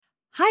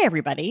Hi,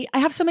 everybody. I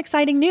have some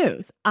exciting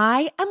news.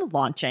 I am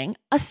launching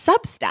a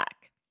Substack.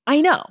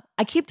 I know,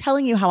 I keep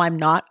telling you how I'm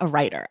not a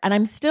writer, and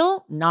I'm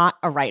still not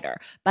a writer,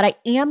 but I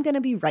am going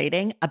to be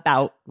writing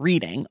about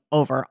reading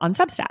over on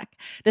Substack.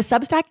 The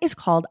Substack is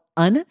called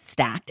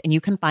Unstacked, and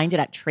you can find it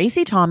at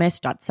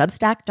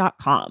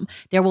traceythomas.substack.com.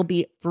 There will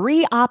be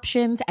free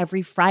options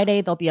every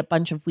Friday. There'll be a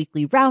bunch of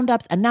weekly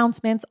roundups,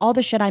 announcements, all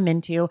the shit I'm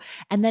into.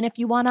 And then if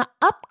you want to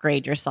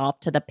upgrade yourself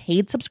to the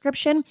paid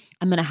subscription,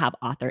 I'm going to have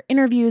author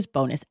interviews,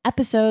 bonus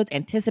episodes,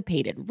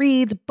 anticipated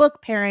reads,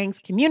 book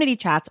pairings, community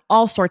chats,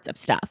 all sorts of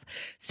stuff.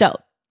 So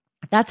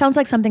if that sounds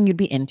like something you'd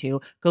be into,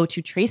 go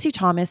to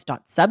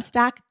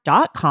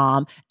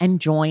traceythomas.substack.com and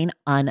join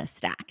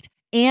Unstacked.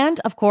 And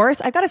of course,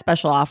 I've got a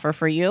special offer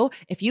for you.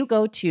 If you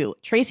go to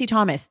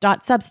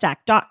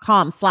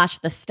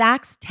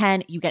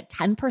traceythomas.substack.com/thestacks10, you get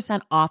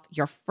 10% off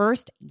your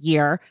first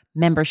year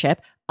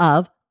membership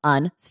of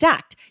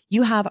Unstacked.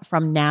 You have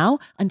from now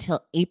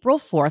until April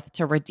 4th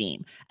to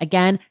redeem.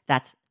 Again,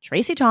 that's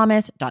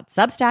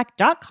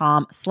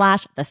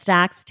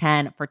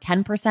traceythomas.substack.com/thestacks10 for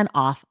 10%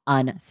 off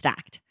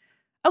Unstacked.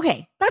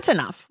 Okay, that's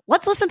enough.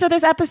 Let's listen to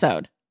this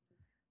episode.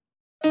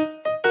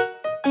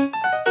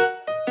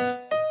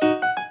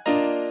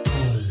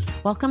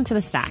 Welcome to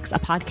The Stacks, a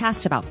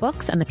podcast about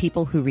books and the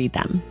people who read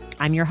them.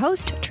 I'm your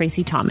host,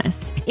 Tracey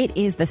Thomas. It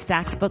is the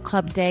Stacks Book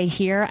Club day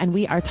here, and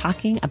we are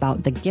talking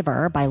about The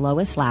Giver by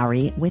Lois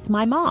Lowry with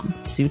my mom,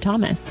 Sue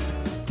Thomas.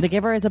 The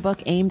Giver is a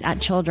book aimed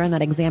at children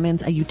that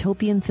examines a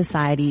utopian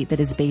society that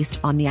is based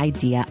on the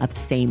idea of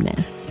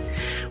sameness.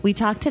 We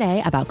talk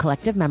today about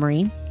collective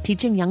memory,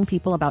 teaching young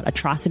people about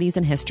atrocities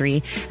in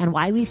history, and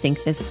why we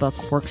think this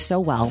book works so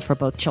well for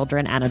both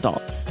children and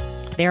adults.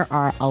 There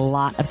are a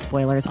lot of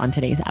spoilers on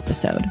today's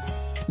episode.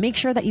 Make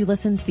sure that you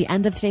listen to the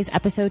end of today's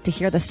episode to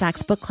hear the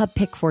Stacks Book Club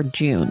pick for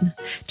June.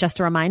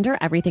 Just a reminder,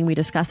 everything we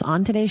discuss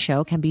on today's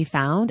show can be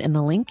found in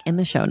the link in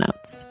the show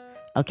notes.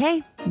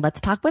 Okay, let's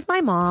talk with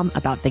my mom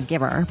about The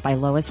Giver by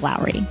Lois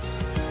Lowry.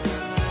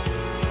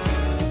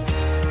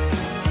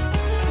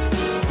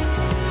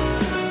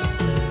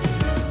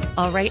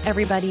 All right,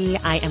 everybody,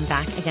 I am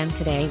back again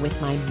today with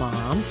my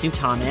mom, Sue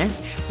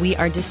Thomas. We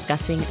are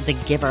discussing The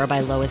Giver by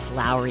Lois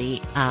Lowry.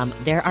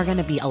 There are going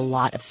to be a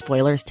lot of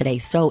spoilers today,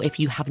 so if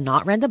you have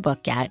not read the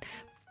book yet,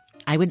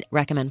 I would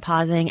recommend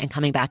pausing and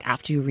coming back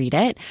after you read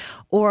it,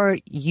 or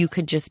you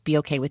could just be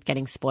okay with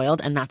getting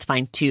spoiled, and that's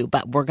fine too,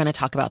 but we're going to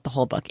talk about the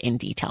whole book in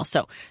detail.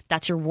 So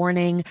that's your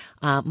warning.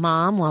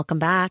 Mom, welcome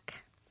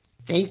back.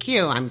 Thank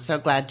you. I'm so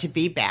glad to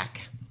be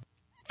back.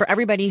 For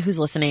everybody who's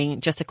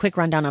listening, just a quick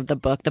rundown of the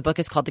book. The book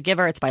is called The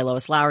Giver. It's by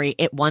Lois Lowry.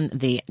 It won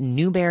the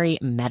Newbery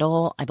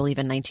Medal, I believe,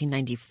 in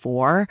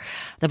 1994.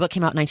 The book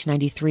came out in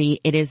 1993.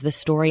 It is the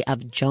story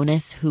of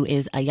Jonas, who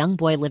is a young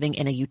boy living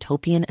in a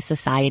utopian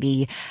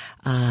society.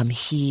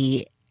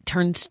 He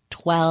turns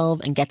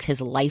 12 and gets his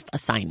life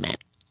assignment,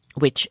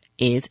 which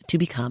is to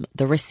become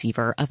the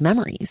receiver of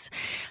memories.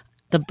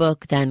 The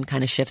book then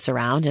kind of shifts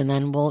around, and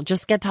then we'll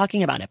just get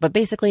talking about it. But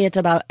basically, it's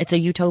a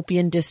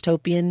utopian,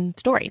 dystopian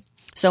story.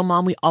 So,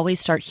 Mom, we always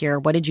start here.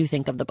 What did you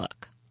think of the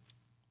book?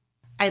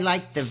 I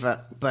like the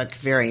book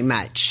very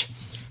much.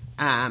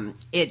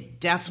 It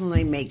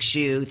definitely makes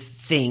you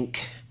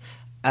think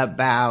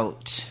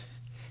about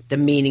the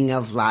meaning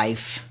of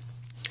life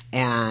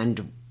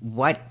and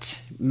what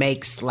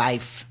makes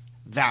life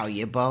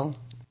valuable.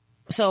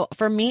 So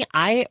for me,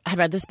 I had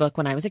read this book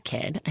when I was a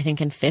kid, I think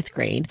in 5th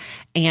grade,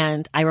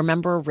 and I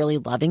remember really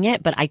loving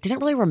it, but I didn't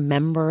really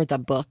remember the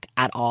book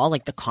at all,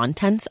 like the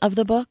contents of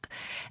the book.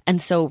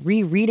 And so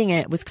rereading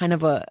it was kind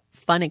of a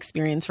fun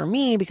experience for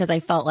me because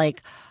I felt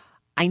like,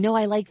 I know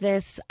I like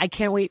this. I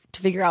can't wait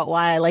to figure out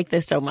why I like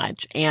this so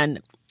much.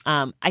 And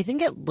I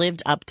think it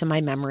lived up to my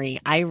memory.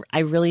 I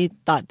really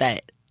thought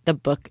that the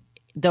book,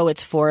 though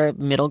it's for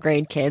middle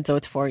grade kids, so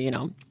it's for,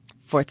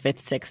 4th,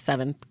 5th, 6th,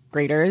 7th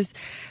graders,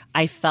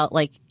 I felt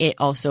like it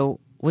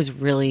also was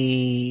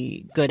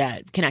really good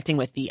at connecting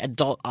with the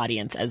adult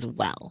audience as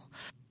well.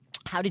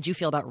 How did you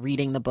feel about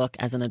reading the book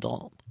as an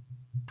adult?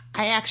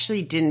 I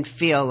actually didn't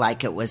feel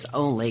like it was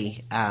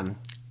only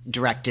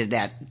directed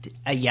at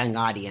a young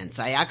audience.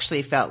 I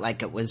actually felt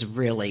like it was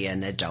really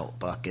an adult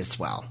book as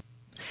well.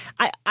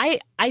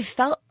 I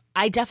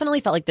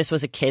definitely felt like this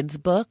was a kid's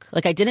book.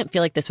 Like I didn't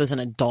feel like this was an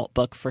adult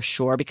book for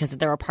sure, because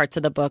there were parts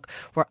of the book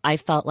where I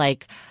felt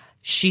like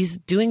she's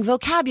doing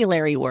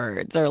vocabulary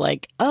words, or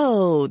like,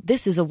 oh,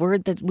 this is a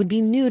word that would be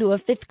new to a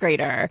 5th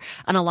grader.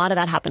 And a lot of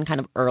that happened kind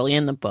of early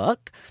in the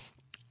book.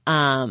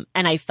 And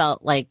I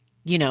felt like,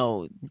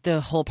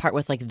 the whole part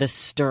with like the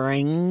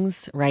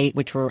stirrings, right?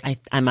 Which were,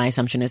 my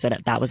assumption is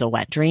that was a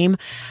wet dream.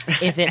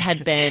 If it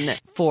had been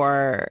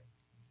for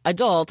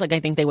adults, like I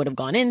think they would have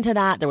gone into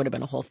that. There would have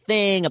been a whole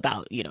thing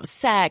about,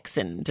 sex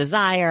and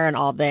desire and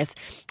all this.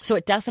 So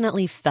it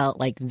definitely felt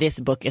like this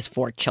book is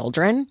for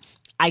children.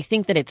 I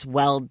think that it's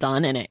well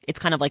done, and it's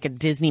kind of like a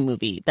Disney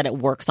movie, that it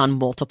works on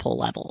multiple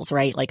levels,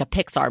 right? Like a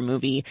Pixar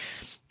movie,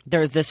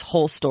 there's this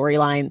whole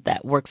storyline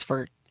that works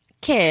for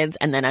kids.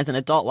 And then as an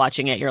adult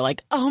watching it, you're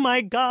like, oh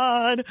my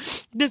God,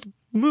 this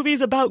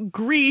movie's about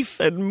grief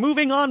and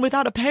moving on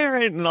without a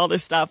parent and all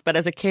this stuff. But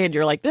as a kid,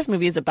 you're like, this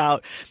movie is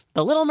about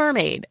The Little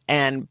Mermaid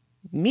and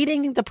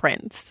meeting the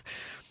prince.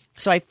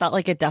 So I felt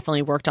like it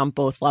definitely worked on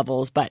both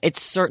levels, but it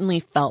certainly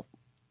felt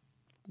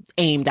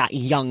aimed at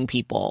young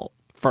people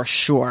for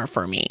sure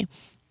for me.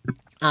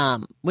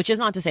 Which is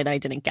not to say that I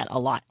didn't get a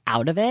lot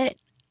out of it.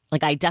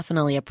 Like, I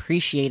definitely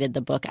appreciated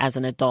the book as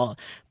an adult,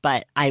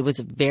 but I was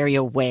very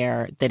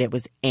aware that it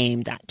was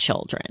aimed at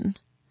children.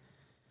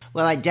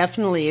 Well, I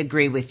definitely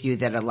agree with you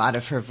that a lot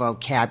of her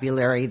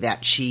vocabulary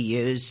that she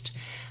used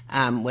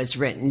was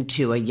written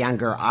to a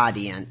younger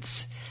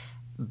audience.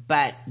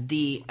 But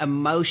the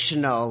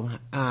emotional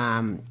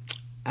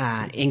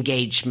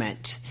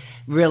engagement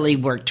really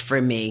worked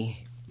for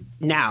me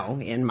now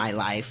in my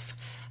life.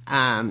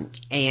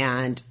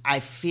 And I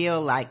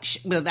feel like,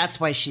 that's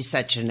why she's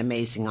such an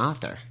amazing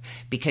author,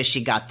 because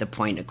she got the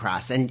point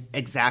across. And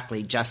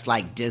exactly, just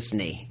like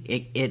Disney,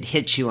 it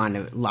hits you on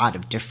a lot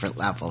of different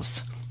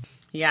levels.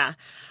 Yeah.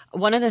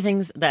 One of the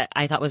things that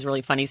I thought was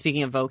really funny,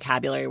 speaking of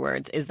vocabulary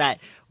words, is that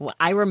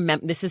I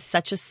remember, this is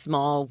such a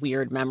small,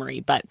 weird memory,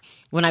 but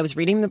when I was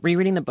rereading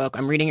the book,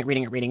 I'm reading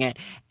it.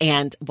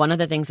 And one of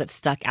the things that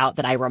stuck out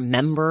that I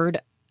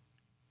remembered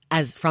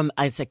as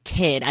a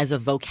kid, as a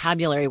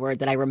vocabulary word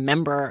that I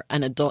remember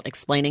an adult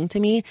explaining to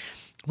me,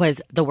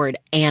 was the word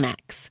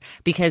annex,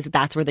 because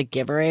that's where the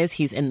giver is.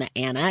 He's in the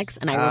annex.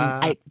 And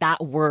that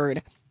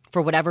word,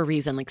 for whatever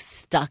reason, like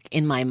stuck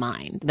in my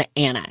mind, the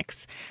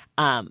annex.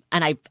 And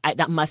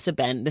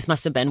this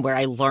must have been where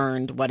I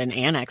learned what an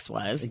annex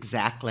was.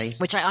 Exactly.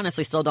 Which I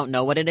honestly still don't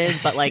know what it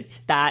is, but like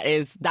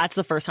that's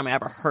the first time I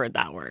ever heard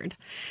that word.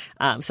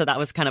 So that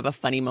was kind of a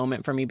funny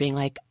moment for me, being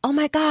like, oh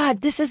my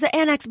God, this is the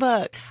annex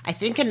book. I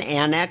think an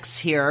annex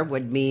here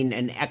would mean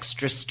an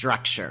extra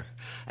structure,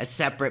 a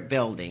separate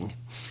building.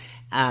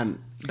 I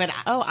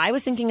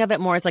was thinking of it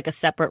more as like a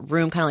separate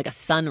room, kind of like a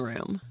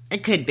sunroom.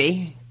 It could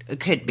be.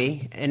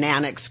 An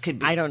annex could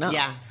be. I don't know.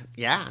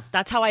 Yeah.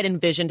 That's how I'd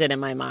envisioned it in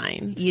my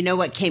mind. You know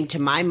what came to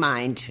my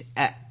mind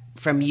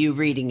from you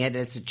reading it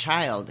as a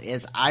child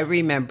is I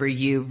remember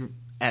you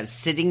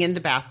sitting in the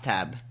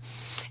bathtub,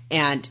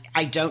 and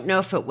I don't know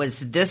if it was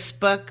this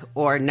book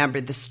or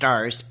Number the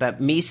Stars, but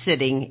me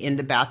sitting in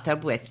the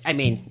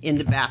in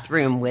the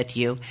bathroom with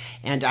you,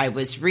 and I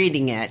was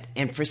reading it,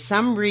 and for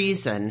some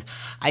reason,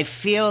 I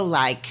feel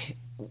like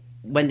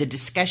when the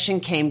discussion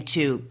came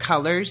to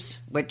colors,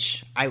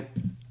 which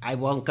I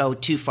won't go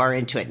too far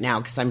into it now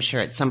because I'm sure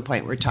at some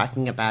point we're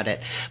talking about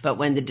it. But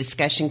when the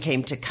discussion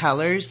came to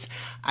colors,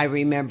 I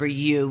remember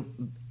you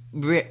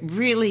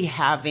really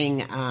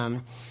having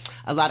a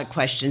lot of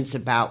questions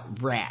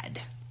about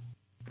red.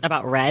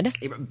 About red?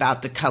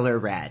 About the color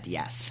red,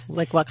 yes.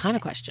 Like what kind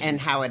of question? And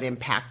how it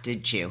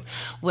impacted you.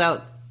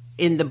 Well,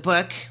 in the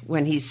book,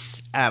 when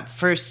he's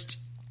first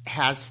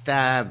has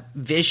the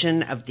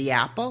vision of the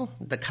apple,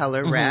 the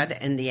color red,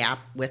 and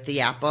with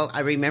the apple, I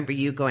remember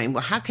you going,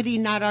 well, how could he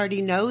not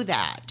already know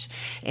that?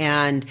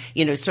 And,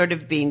 sort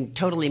of being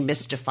totally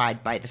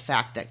mystified by the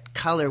fact that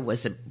color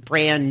was a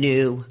brand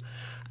new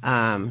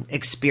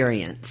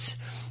experience.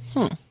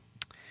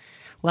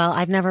 Well,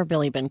 I've never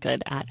really been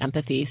good at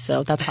empathy,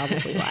 so that's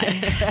probably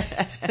why.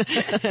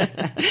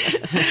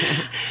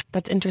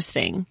 That's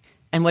interesting.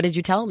 And what did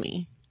you tell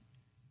me?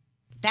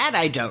 That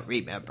I don't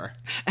remember,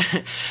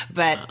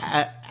 but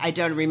I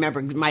don't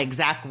remember my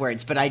exact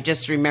words, but I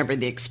just remember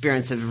the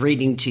experience of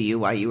reading to you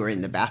while you were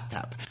in the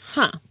bathtub.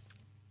 Huh.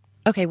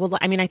 Okay. Well,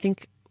 I mean, I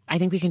think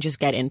we can just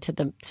get into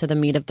the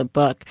meat of the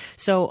book.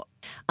 So,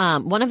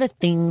 one of the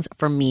things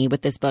for me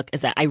with this book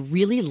is that I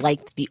really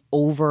liked the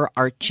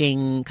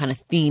overarching kind of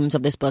themes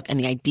of this book and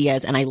the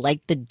ideas, and I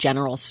liked the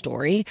general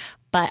story.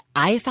 But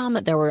I found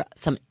that there were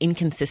some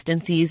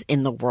inconsistencies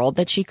in the world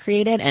that she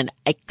created, and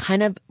it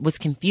kind of was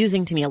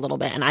confusing to me a little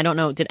bit. And I don't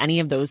know, does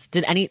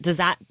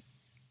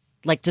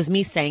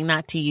me saying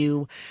that to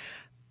you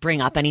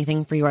bring up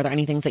anything for you? Are there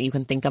any things that you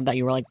can think of that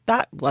you were like,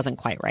 that wasn't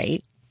quite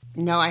right?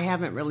 No, I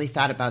haven't really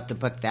thought about the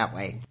book that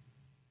way.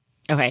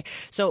 Okay.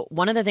 So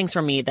one of the things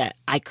for me that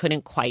I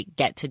couldn't quite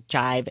get to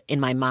jive in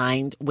my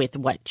mind with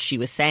what she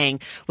was saying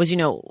was,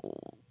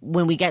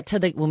 when we get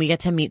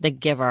to meet the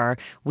giver,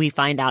 we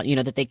find out,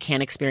 that they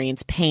can't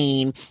experience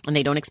pain and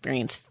they don't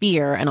experience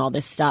fear and all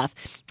this stuff.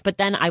 But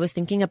then I was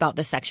thinking about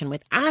the section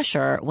with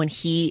Asher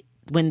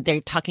when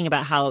they're talking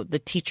about how the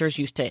teachers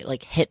used to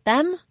like hit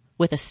them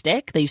with a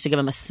stick. They used to give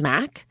them a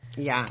smack.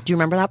 Yeah. Do you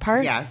remember that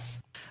part? Yes.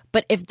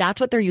 But if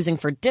that's what they're using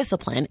for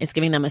discipline, is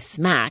giving them a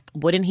smack,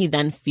 wouldn't he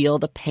then feel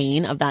the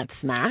pain of that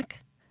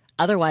smack?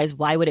 Otherwise,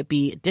 why would it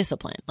be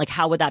discipline? Like,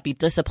 how would that be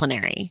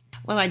disciplinary?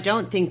 Well, I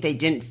don't think they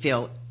didn't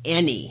feel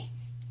any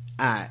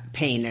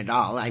pain at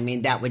all. I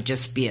mean, that would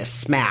just be a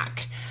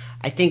smack.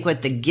 I think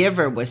what the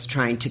giver was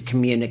trying to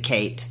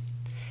communicate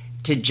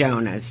to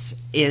Jonas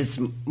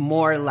is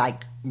more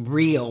like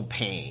real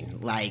pain,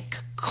 like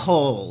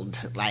cold,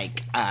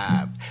 like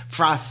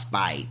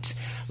frostbite,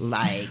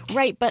 like...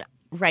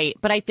 Right,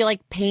 but I feel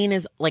like pain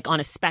is like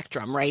on a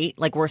spectrum, right?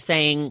 Like we're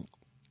saying,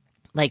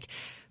 like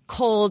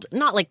cold,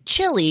 not like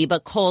chilly,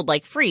 but cold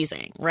like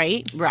freezing,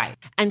 right? Right.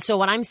 And so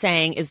what I'm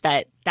saying is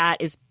that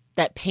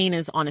pain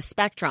is on a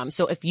spectrum.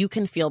 So if you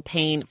can feel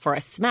pain for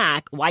a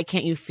smack, why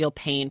can't you feel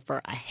pain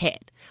for a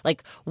hit?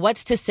 Like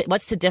what's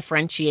to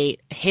differentiate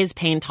his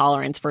pain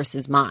tolerance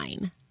versus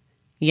mine?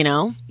 You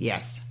know?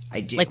 Yes, I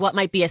do. Like what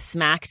might be a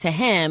smack to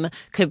him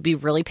could be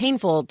really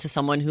painful to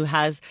someone who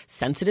has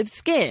sensitive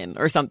skin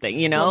or something,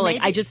 you know? Well,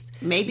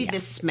 maybe the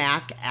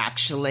smack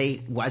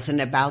actually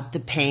wasn't about the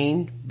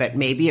pain, but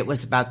maybe it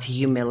was about the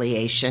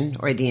humiliation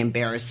or the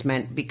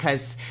embarrassment,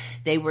 because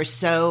they were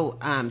so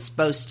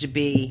supposed to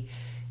be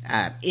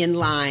in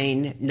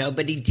line,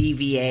 nobody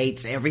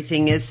deviates,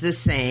 everything is the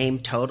same,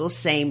 total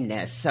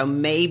sameness. So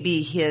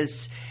maybe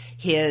his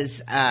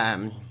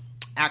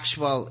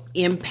actual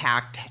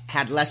impact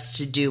had less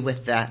to do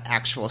with the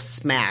actual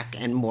smack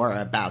and more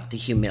about the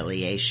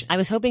humiliation. I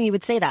was hoping you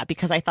would say that,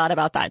 because I thought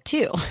about that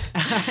too.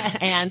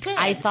 And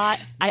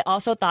I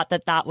also thought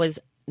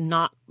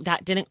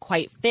that didn't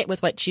quite fit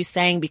with what she's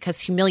saying, because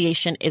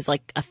humiliation is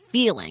like a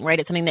feeling, right?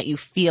 It's something that you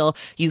feel,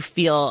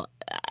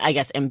 I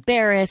guess,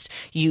 embarrassed,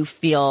 you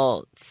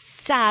feel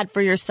sad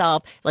for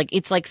yourself. Like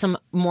it's like some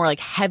more like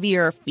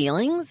heavier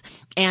feelings.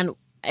 And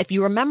if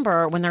you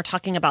remember when they're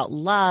talking about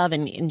love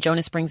and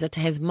Jonas brings it to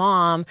his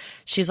mom,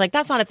 she's like,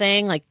 that's not a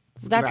thing. Like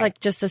that's right.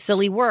 like just a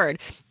silly word.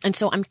 And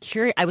so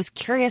I was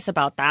curious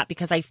about that,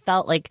 because I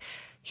felt like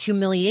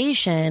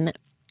humiliation,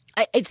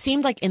 it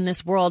seemed like in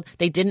this world,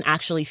 they didn't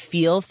actually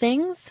feel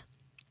things.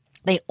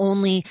 They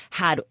only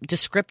had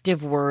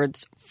descriptive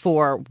words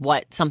for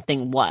what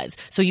something was.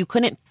 So you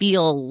couldn't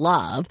feel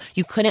love.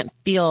 You couldn't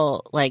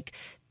feel like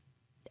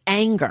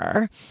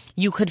anger.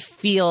 You could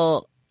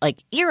feel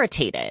like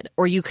irritated,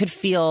 or you could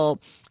feel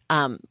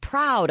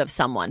proud of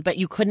someone, but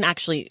you could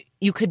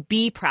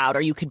be proud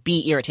or you could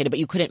be irritated, but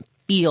you couldn't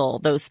feel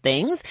those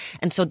things.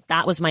 And so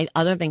that was my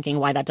other thinking,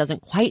 why that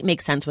doesn't quite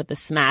make sense with the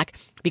smack,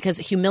 because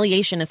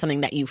humiliation is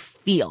something that you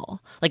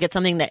feel. Like it's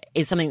something that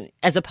is something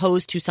as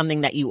opposed to something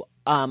that you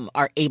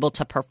are able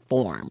to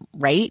perform,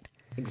 right?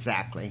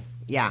 Exactly.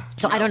 Yeah.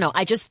 So I don't know.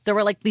 There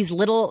were like those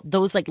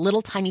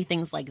little tiny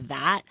things like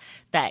that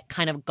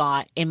kind of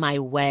got in my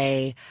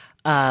way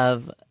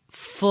of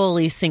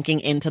fully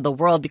sinking into the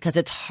world, because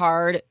it's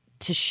hard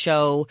to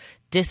show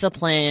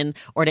discipline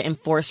or to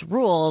enforce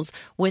rules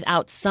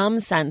without some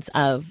sense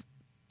of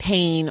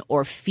pain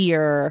or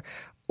fear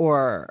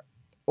or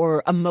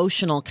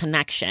emotional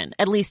connection,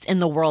 at least in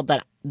the world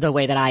the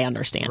way that I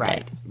understand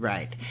it.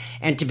 Right.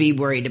 And to be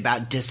worried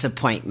about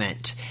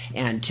disappointment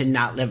and to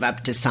not live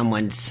up to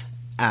someone's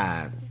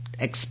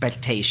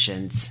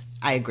expectations.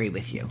 I agree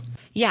with you.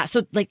 Yeah.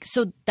 So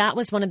that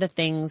was one of the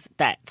things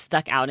that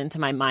stuck out into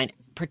my mind,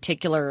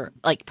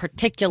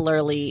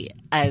 particularly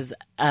as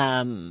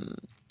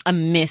a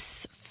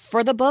miss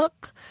for the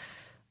book,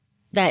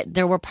 that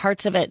there were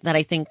parts of it that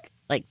I think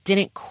like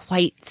didn't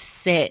quite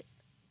sit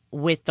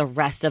with the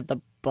rest of the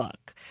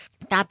book.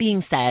 That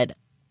being said,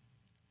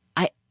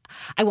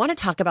 I want to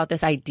talk about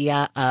this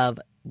idea of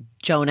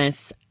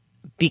Jonas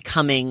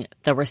becoming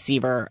the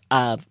receiver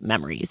of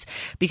memories,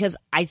 because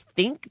I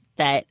think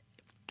that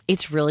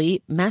it's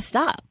really messed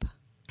up.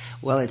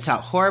 Well, it's a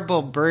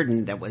horrible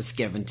burden that was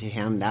given to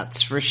him,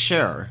 that's for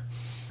sure,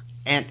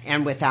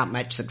 and without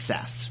much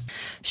success.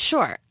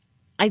 Sure.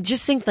 I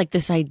just think like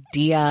this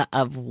idea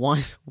of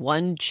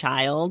one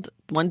child,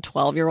 one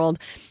 12-year-old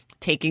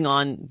taking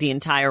on the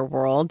entire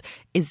world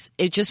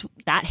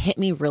that hit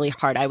me really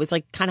hard. I was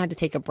like kind of had to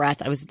take a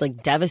breath. I was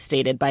like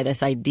devastated by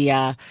this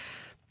idea.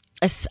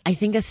 I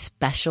think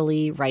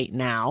especially right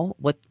now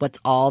with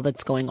all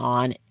that's going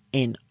on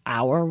in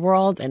our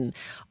world and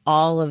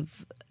all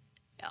of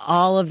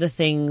the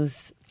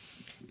things,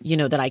 you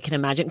know, that I can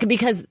imagine,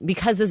 because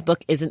this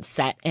book isn't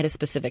set at a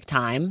specific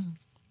time.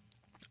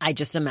 I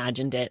just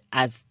imagined it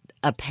as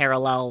a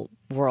parallel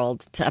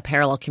world to a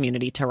parallel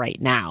community to right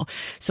now.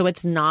 So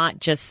it's not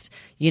just,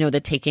 you know, the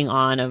taking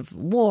on of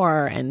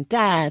war and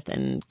death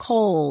and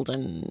cold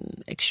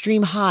and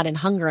extreme hot and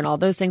hunger and all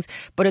those things,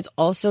 but it's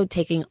also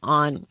taking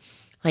on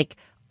like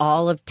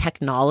all of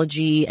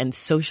technology and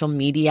social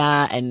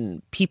media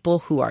and people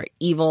who are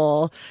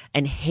evil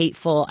and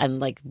hateful, and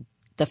like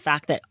the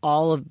fact that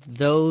all of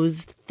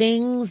those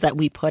things that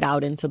we put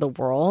out into the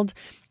world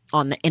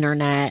on the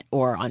internet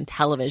or on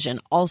television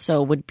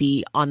also would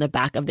be on the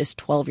back of this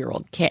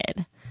 12-year-old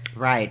kid.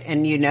 Right.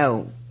 And, you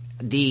know,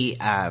 the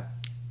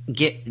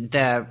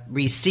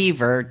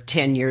receiver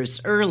 10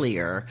 years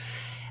earlier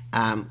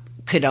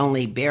could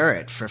only bear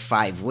it for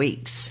 5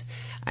 weeks.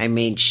 I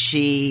mean,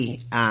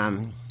 she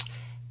and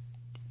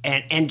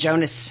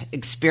Jonas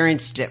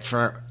experienced it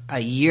for a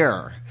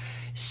year.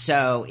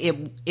 So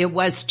it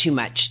was too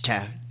much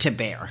to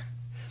bear.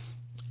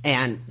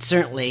 And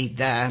certainly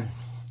the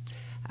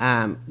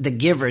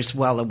giver's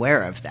well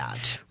aware of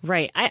that.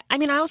 Right. I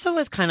mean, I also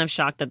was kind of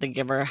shocked that the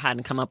giver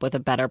hadn't come up with a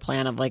better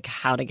plan of like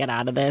how to get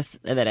out of this,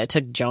 that it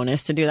took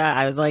Jonas to do that.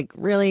 I was like,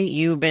 really?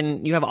 You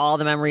have all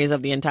the memories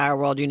of the entire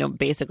world, you know,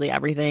 basically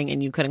everything,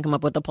 and you couldn't come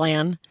up with a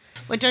plan?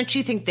 Well, don't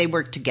you think they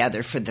work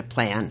together for the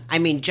plan? I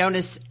mean,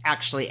 Jonas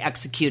actually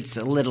executes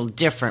a little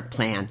different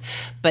plan,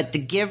 but the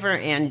giver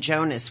and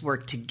Jonas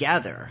work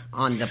together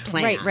on the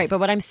plan. Right. But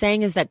what I'm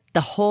saying is that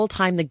the whole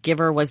time the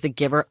giver was the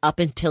giver up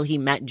until he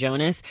met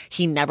Jonas,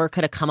 he never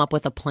could have come up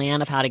with a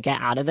plan of how to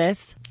get out of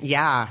this.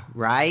 Yeah,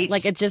 right?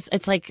 Like,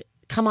 it's like,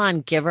 come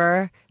on,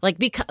 giver. Like,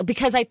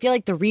 because I feel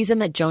like the reason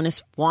that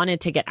Jonas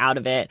wanted to get out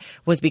of it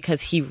was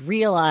because he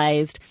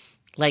realized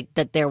like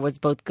that there was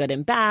both good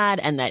and bad,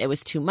 and that it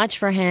was too much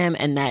for him,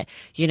 and that,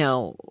 you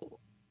know,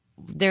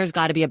 there's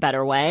got to be a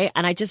better way.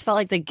 And I just felt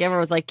like the giver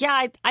was like,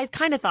 yeah, I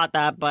kind of thought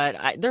that,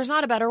 but there's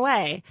not a better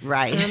way.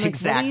 Right, and I'm like,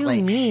 exactly. What do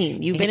you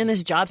mean? You've been in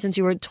this job since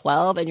you were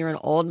 12 and you're an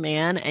old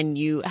man and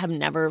you have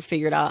never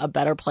figured out a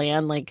better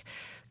plan? Like,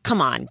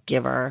 come on,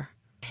 giver.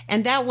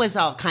 And that was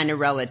all kind of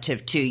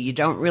relative, too. You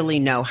don't really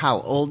know how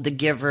old the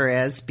giver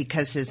is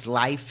because his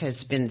life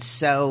has been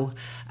so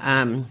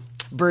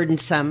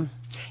burdensome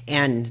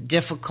and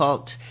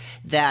difficult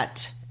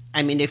that,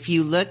 I mean, if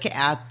you look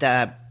at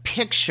the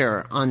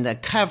picture on the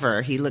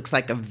cover, he looks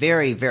like a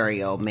very,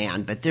 very old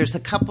man. But there's a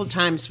couple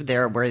times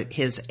there where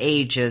his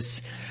age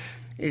is,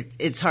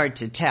 it's hard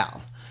to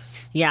tell.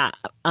 Yeah.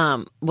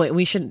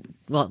 We should,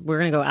 well, we're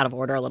going to go out of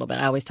order a little bit.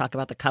 I always talk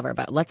about the cover,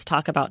 but let's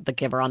talk about the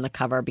giver on the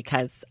cover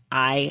because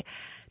I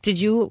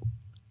think you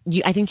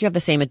have the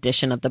same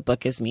edition of the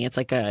book as me. It's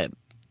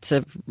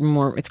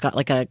got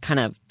like a kind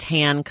of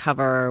tan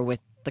cover with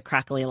the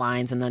crackly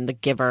lines, and then the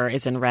giver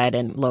is in red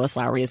and Lois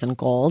Lowry is in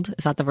gold.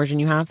 Is that the version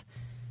you have?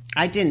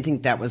 I didn't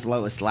think that was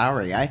Lois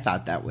Lowry. I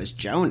thought that was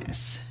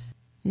Jonas.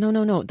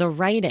 No. The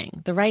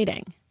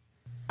writing.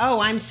 Oh,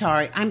 I'm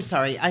sorry.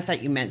 I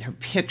thought you meant her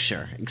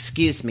picture.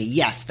 Excuse me.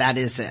 Yes, that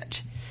is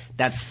it.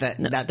 That's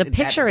the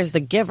picture is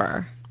the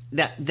giver.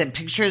 The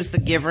picture is the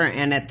giver,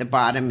 and at the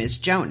bottom is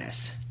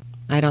Jonas.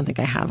 I don't think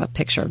I have a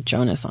picture of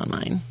Jonas on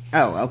mine.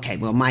 Oh, okay.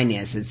 Well, mine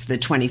is. It's the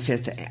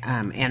 25th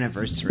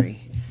anniversary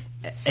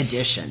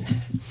edition.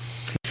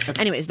 Okay.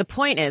 Anyways, the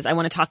point is I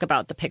want to talk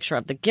about the picture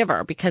of the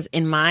giver because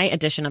in my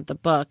edition of the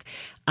book,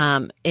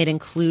 it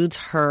includes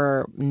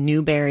her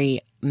Newbery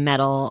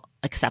Medal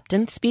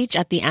acceptance speech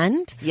at the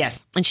end. Yes.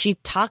 And she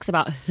talks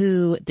about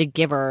who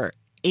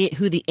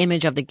the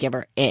image of the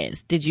giver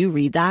is. Did you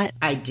read that?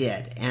 I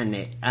did. And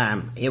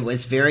it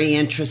was very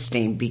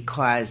interesting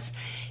because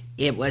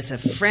it was a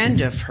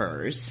friend of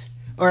hers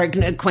or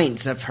an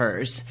acquaintance of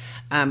hers,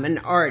 an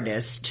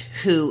artist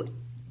who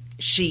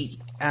she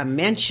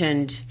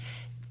mentioned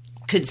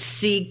could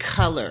see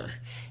color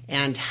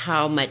and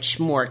how much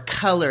more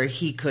color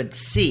he could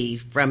see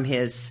from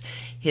his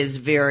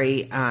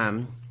very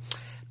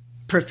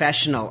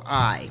professional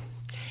eye.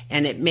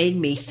 And it made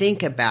me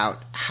think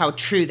about how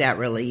true that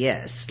really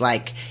is.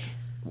 Like,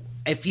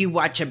 if you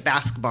watch a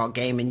basketball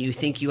game and you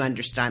think you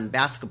understand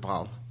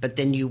basketball, but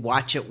then you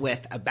watch it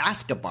with a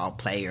basketball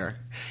player,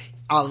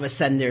 all of a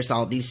sudden there's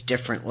all these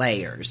different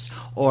layers.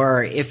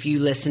 Or if you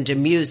listen to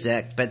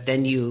music, but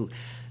then you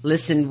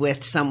listen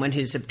with someone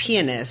who's a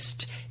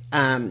pianist,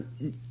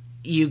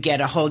 you get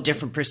a whole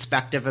different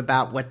perspective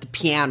about what the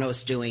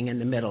piano's doing in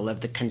the middle of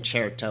the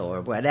concerto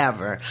or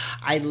whatever.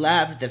 I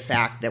love the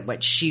fact that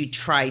what she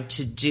tried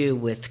to do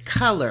with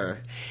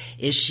color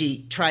is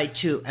she tried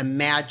to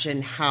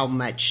imagine how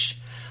much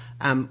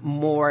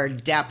more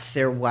depth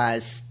there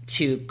was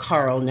to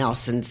Carl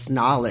Nelson's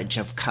knowledge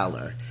of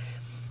color.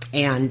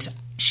 And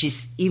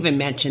she's even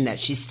mentioned that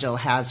she still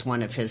has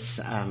one of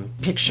his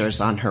pictures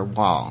on her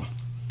wall.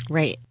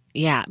 Right.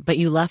 Yeah. But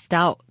you left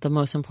out the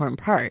most important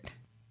part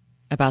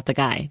about the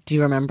guy. Do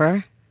you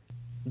remember?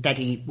 That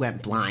he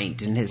went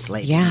blind in his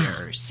late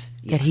years.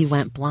 Yes. That he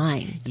went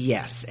blind.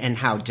 Yes. And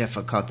how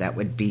difficult that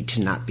would be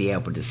to not be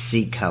able to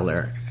see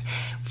color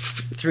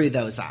through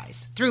those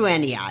eyes. Through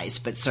any eyes,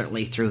 but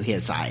certainly through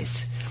his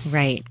eyes.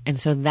 Right. And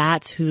so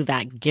that's who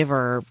that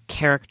giver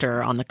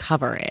character on the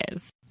cover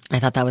is. I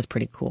thought that was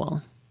pretty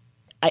cool.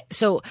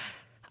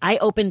 I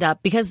opened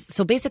up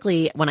so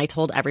basically when I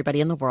told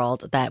everybody in the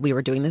world that we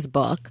were doing this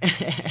book,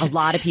 a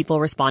lot of people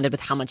responded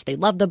with how much they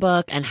loved the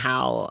book and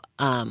how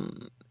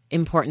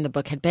important the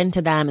book had been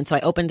to them. And so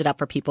I opened it up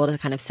for people to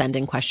kind of send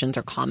in questions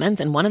or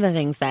comments. And one of the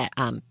things that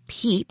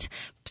Pete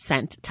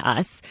sent to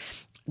us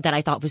that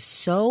I thought was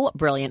so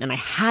brilliant, and I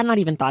had not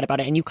even thought about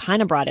it, and you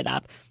kind of brought it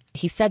up.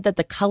 He said that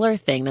the color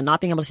thing, the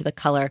not being able to see the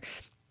color,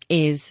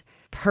 is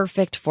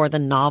perfect for the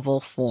novel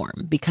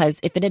form, because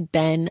if it had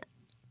been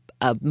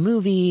a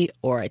movie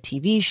or a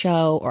TV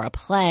show or a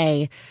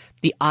play,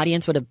 the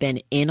audience would have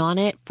been in on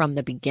it from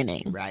the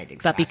beginning. Right,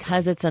 exactly. But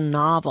because it's a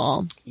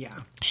novel,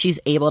 she's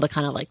able to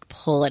kind of like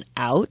pull it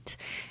out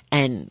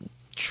and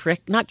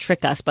not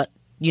trick us, but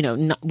we,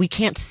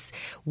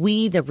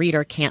 the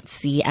reader, can't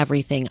see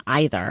everything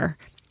either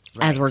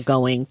as we're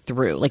going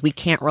through. Like, we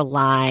can't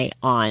rely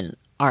on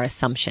our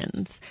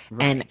assumptions.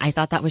 Right. And I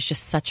thought that was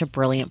just such a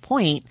brilliant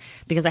point,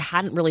 because I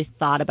hadn't really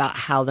thought about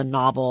how the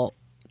novel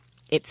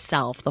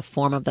itself, the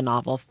form of the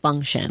novel,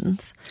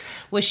 functions.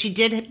 Well, she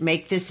did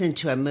make this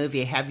into a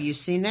movie. Have you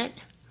seen it?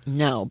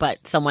 No,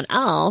 but someone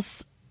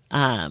else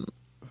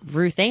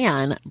Ruth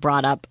Ann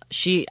brought up,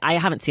 I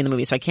haven't seen the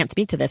movie, so I can't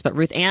speak to this, but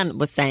Ruth Ann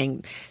was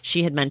saying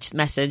she had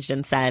messaged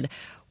and said,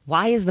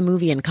 why is the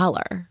movie in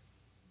color?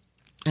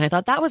 And I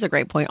thought that was a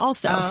great point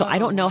also. So I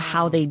don't know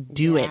how they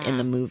do it in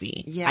the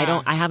movie.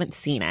 Yeah. I haven't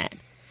seen it.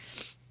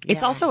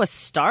 It's also a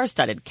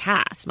star-studded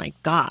cast. My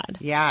God.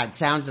 Yeah, it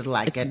sounded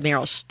like it.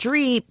 Meryl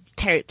Streep,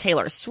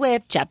 Taylor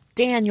Swift, Jeff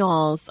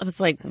Daniels. I was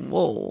like,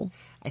 whoa.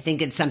 I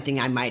think it's something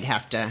I might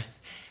have to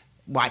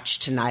watch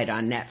tonight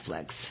on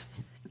Netflix.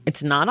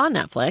 It's not on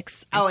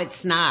Netflix. Oh,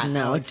 it's not?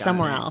 No, it's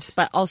somewhere else.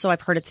 But also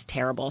I've heard it's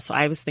terrible, so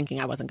I was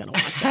thinking I wasn't going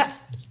to watch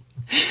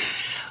it.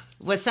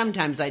 Well,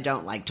 sometimes I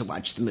don't like to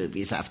watch the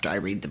movies after I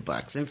read the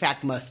books. In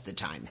fact, most of the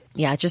time.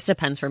 Yeah, it just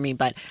depends for me.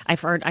 But I've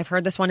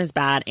heard this one is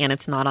bad and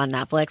it's not on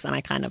Netflix, and I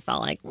kind of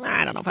felt like,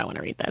 I don't know if I want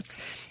to read this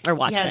or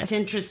watch this. Yeah, it's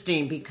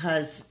interesting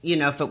because,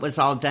 if it was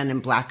all done in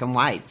black and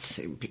whites,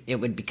 it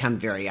would become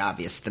very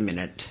obvious the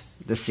minute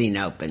the scene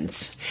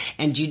opens.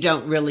 And you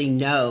don't really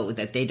know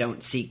that they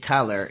don't see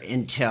color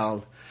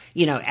until,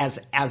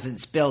 as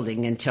it's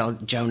building, until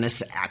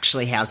Jonas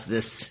actually has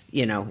this,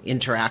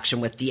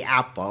 interaction with the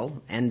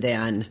apple, and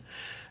then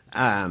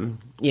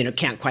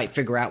can't quite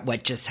figure out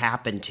what just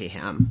happened to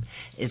him,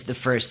 is the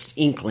first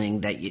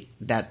inkling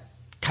that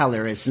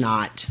color is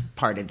not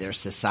part of their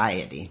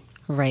society.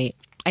 Right.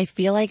 I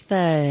feel like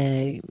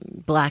the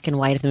black and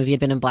white, if the movie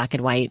had been in black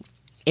and white,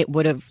 it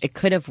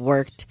could have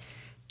worked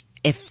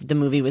if the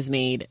movie was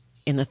made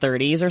in the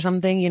 30s or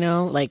something,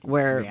 like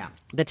where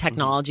the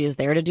technology is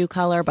there to do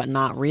color, but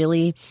not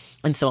really.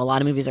 And so a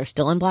lot of movies are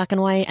still in black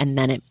and white, and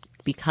then it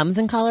becomes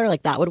in color,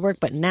 like that would work.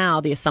 But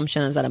now the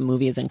assumption is that a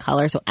movie is in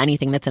color, so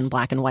anything that's in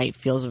black and white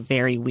feels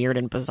very weird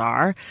and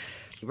bizarre.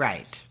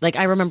 Right. Like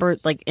I remember,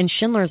 like in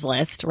Schindler's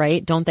List,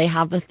 right? Don't they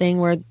have the thing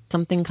where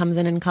something comes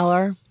in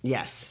color?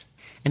 Yes.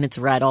 And it's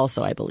red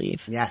also, I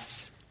believe.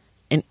 Yes.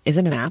 And is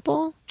it an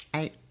apple?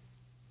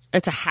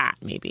 It's a hat,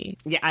 maybe.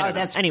 Yeah. I don't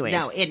know. Anyways.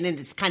 No,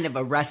 it's kind of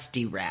a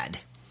rusty red.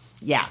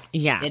 Yeah.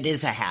 Yeah. It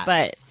is a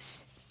hat.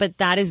 But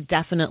that is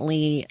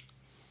definitely...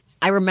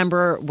 I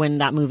remember when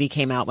that movie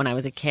came out when I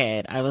was a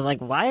kid, I was like,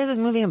 why is this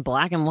movie in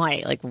black and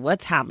white? Like,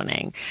 what's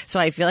happening? So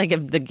I feel like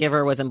if The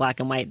Giver was in black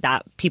and white,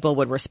 that people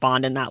would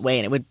respond in that way,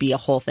 and it would be a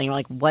whole thing.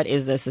 Like, what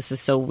is this? This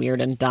is so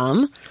weird and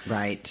dumb.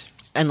 Right.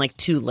 And like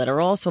too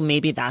literal. So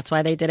maybe that's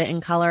why they did it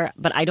in color.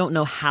 But I don't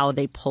know how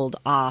they pulled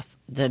off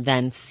the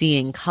then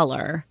seeing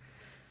color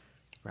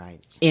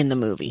in the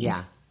movie.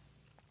 Yeah.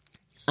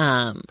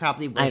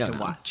 Probably worth a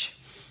watch.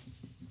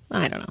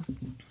 I don't know.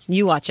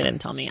 You watch it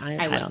and tell me.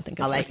 I don't think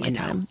it's worth my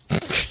time.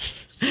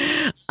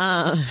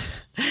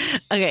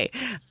 Okay.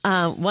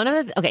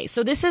 Okay.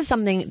 So this is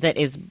something that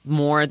is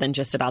more than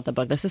just about the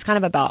book. This is kind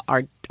of about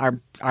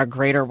our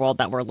greater world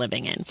that we're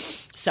living in.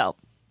 So,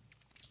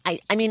 I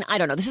mean, I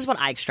don't know. This is what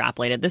I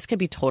extrapolated. This could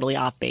be totally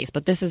off base,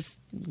 but this is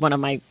one of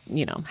my,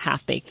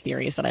 half-baked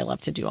theories that I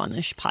love to do on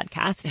this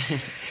podcast.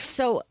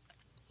 So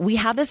we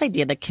have this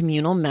idea that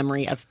communal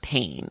memory of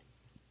pain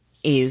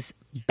is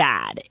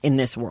bad in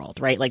this world,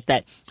 right? Like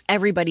that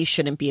everybody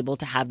shouldn't be able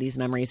to have these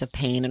memories of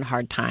pain and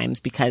hard times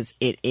because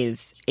it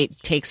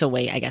takes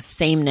away, I guess,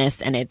 sameness,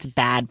 and it's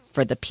bad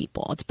for the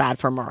people. It's bad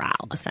for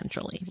morale,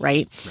 essentially,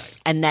 right?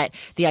 And that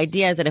the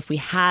idea is that if we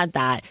had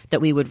that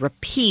we would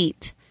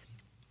repeat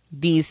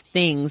these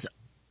things,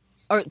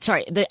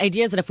 the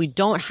idea is that if we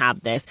don't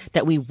have this,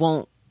 that we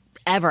won't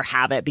ever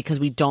have it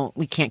because we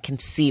can't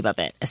conceive of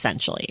it,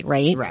 essentially,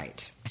 right?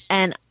 Right.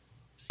 And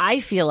I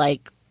feel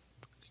like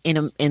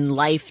in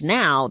life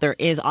now, there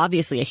is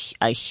obviously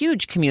a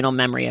huge communal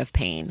memory of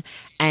pain,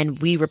 and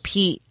we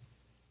repeat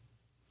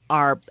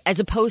as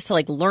opposed to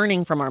like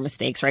learning from our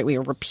mistakes, right? We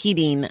are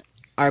repeating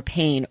our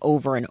pain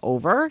over and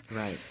over.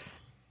 Right.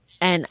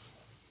 And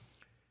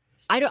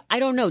I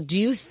don't know. Do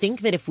you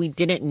think that if we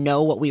didn't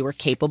know what we were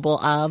capable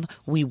of,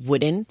 we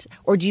wouldn't?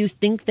 Or do you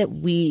think that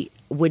we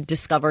would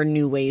discover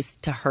new ways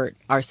to hurt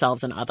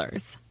ourselves and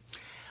others?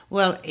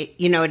 Well, it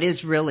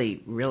is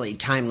really, really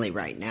timely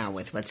right now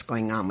with what's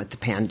going on with the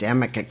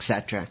pandemic, et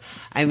cetera.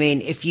 I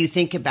mean, if you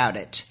think about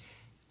it,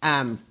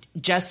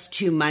 just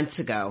 2 months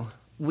ago,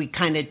 we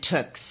kind of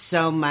took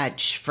so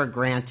much for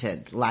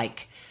granted,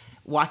 like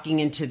walking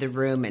into the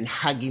room and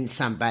hugging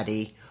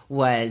somebody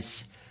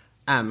was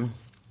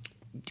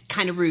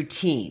kind of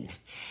routine.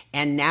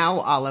 And now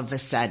all of a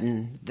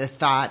sudden, the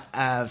thought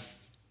of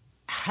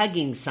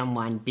hugging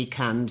someone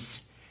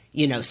becomes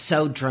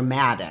so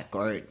dramatic,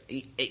 or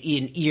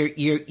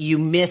you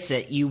miss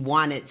it, you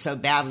want it so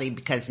badly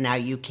because now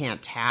you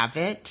can't have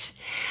it.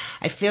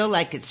 I feel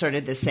like it's sort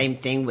of the same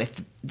thing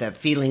with the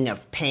feeling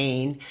of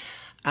pain.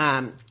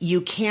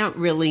 You can't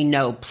really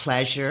know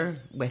pleasure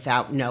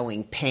without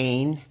knowing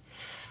pain.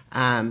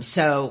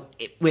 So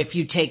if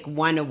you take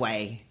one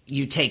away,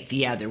 you take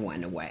the other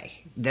one away,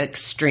 the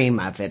extreme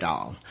of it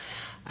all.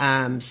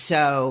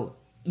 So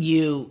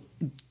you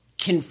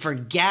can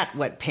forget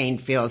what pain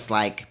feels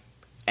like,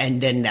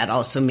 and then that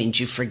also means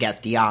you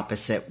forget the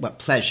opposite, what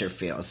pleasure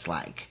feels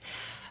like.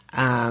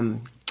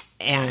 And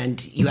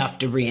you have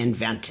to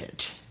reinvent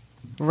it.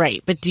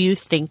 Right. But do you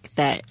think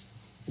that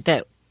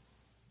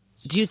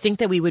Do you think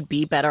that we would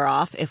be better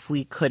off if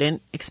we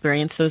couldn't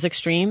experience those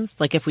extremes?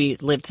 Like if we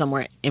lived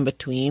somewhere in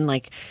between,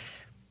 like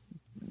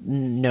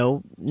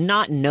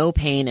not no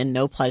pain and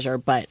no pleasure,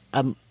 but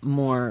a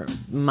more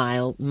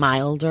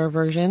milder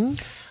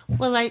versions?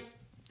 Well, I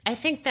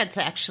think that's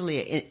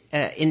actually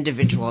an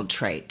individual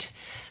trait.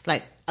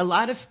 Like a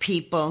lot of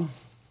people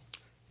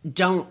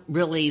don't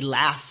really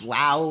laugh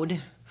loud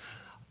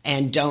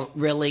and don't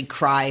really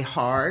cry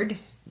hard.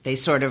 They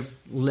sort of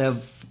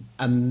live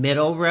a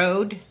middle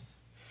road.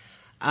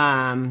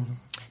 They're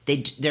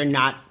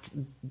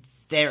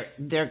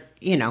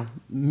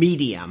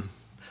medium,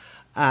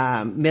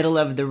 middle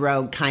of the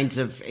road kinds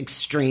of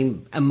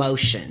extreme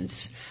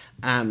emotions.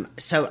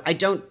 So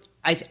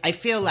I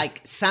feel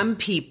like some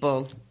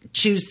people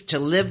choose to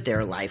live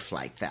their life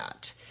like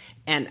that,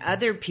 and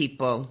other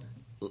people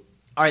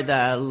are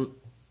the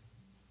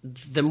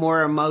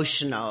more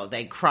emotional.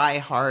 They cry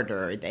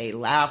harder, they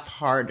laugh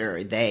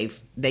harder, they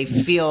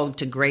feel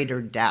to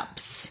greater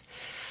depths.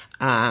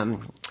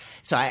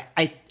 So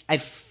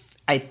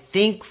I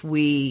think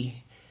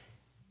we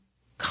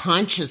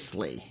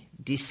consciously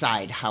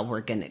decide how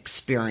we're going to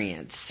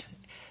experience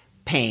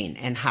pain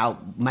and how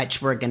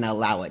much we're going to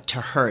allow it to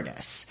hurt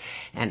us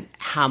and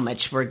how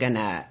much we're going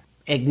to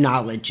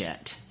acknowledge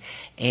it.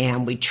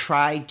 And we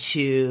try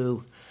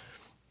to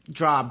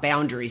draw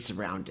boundaries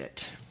around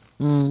it.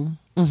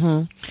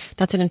 Mm-hmm.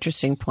 That's an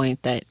interesting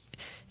point that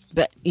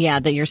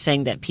you're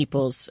saying that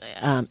people's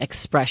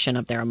expression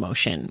of their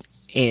emotion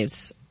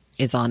is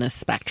on a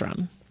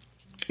spectrum.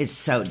 It's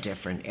so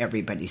different.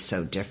 Everybody's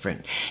so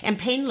different. And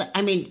pain,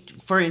 I mean,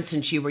 for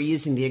instance, you were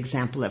using the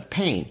example of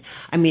pain.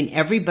 I mean,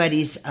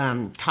 everybody's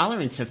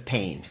tolerance of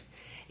pain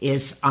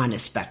is on a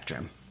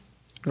spectrum.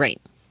 Right.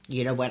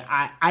 You know, what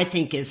I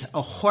think is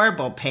a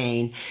horrible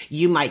pain,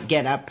 you might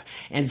get up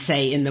and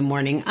say in the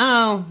morning,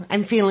 oh,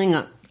 I'm feeling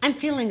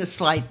a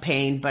slight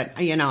pain,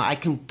 but, you know, I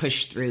can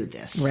push through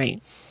this.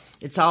 Right.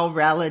 It's all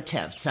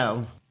relative,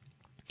 so...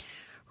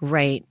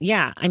 Right.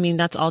 Yeah. I mean,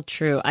 that's all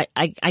true.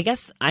 I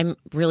guess I'm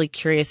really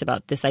curious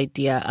about this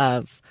idea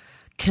of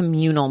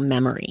communal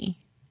memory,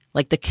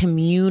 like the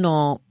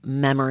communal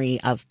memory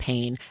of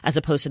pain as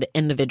opposed to the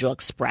individual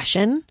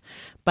expression.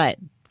 But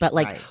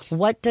like, right.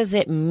 What does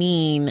it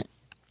mean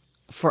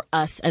for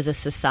us as a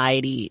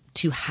society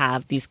to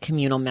have these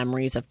communal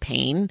memories of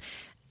pain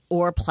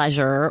or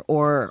pleasure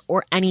or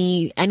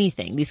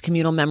anything, these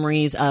communal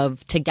memories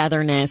of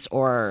togetherness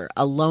or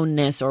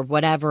aloneness or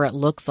whatever it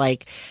looks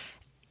like,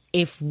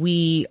 if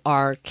we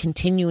are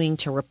continuing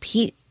to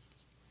repeat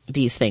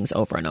these things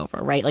over and over,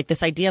 right? Like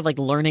this idea of like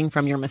learning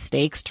from your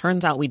mistakes,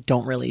 turns out we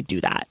don't really do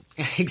that.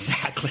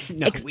 Exactly.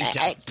 No, we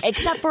don't.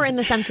 Except for in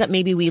the sense that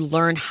maybe we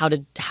learn how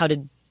to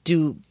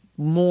do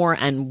more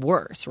and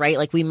worse, right?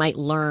 Like we might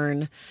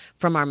learn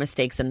from our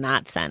mistakes in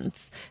that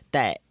sense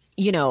that,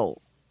 you know,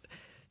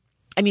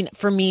 I mean,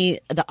 for me,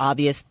 the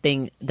obvious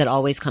thing that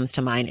always comes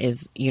to mind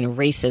is, you know,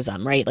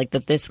 racism, right? Like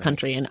that this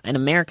country in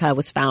America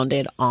was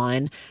founded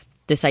on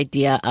this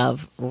idea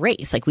of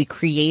race. Like we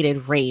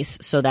created race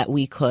so that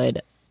we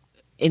could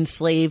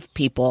enslave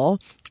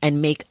people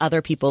and make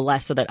other people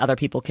less so that other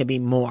people could be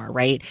more,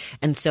 right?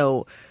 And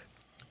so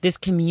this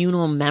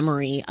communal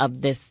memory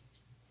of this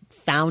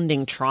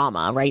founding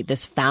trauma, right?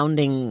 This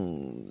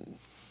founding,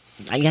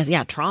 I guess,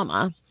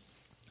 trauma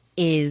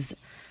is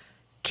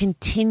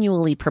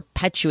continually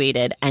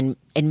perpetuated and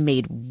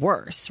made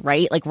worse,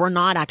 right? Like we're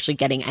not actually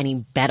getting any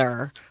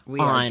better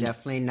on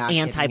definitely not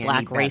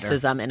anti-Black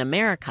racism in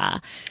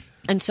America.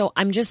 And so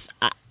I'm just,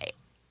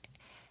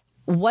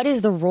 what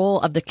is the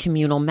role of the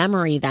communal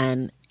memory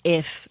then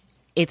if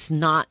it's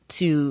not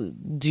to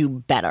do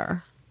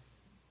better?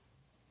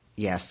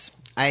 Yes,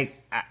 I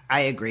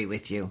agree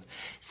with you.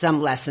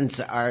 Some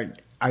lessons are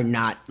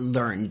not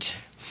learned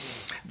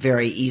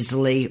very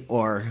easily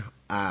or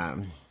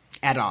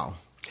at all.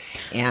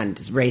 And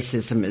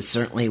racism is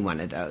certainly one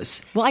of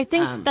those. Well, I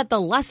think that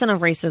the lesson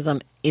of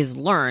racism is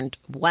learned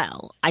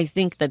well. I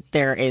think that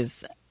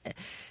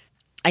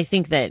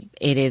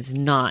it is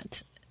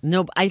not.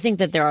 No, I think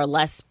that there are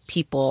less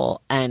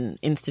people and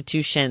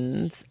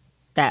institutions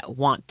that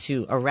want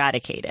to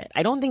eradicate it.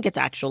 I don't think it's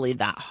actually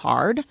that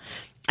hard.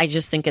 I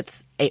just think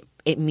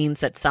it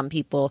means that some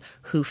people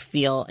who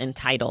feel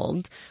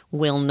entitled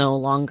will no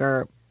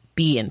longer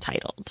be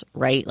entitled,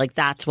 right? Like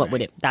that's what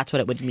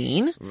it would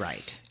mean.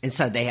 Right. And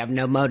so they have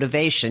no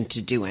motivation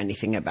to do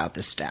anything about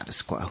the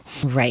status quo.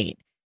 Right.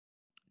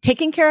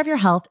 Taking care of your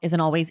health isn't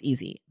always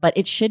easy, but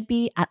it should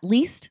be at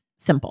least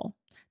simple.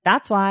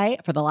 That's why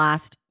for the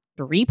last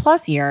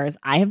 3+ years,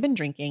 I have been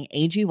drinking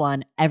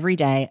AG1 every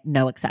day,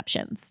 no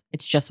exceptions.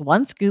 It's just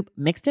 1 scoop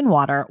mixed in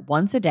water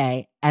once a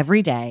day,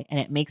 every day, and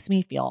it makes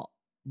me feel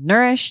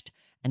nourished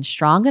and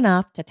strong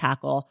enough to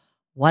tackle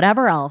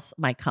whatever else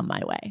might come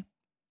my way.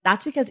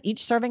 That's because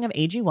each serving of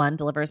AG1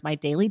 delivers my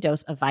daily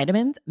dose of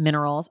vitamins,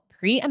 minerals,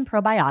 pre- and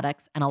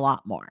probiotics, and a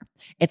lot more.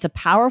 It's a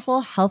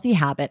powerful, healthy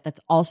habit that's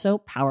also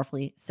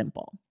powerfully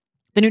simple.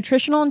 The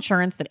nutritional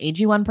insurance that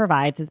AG1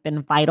 provides has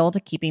been vital to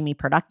keeping me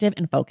productive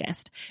and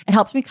focused. It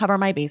helps me cover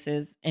my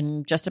bases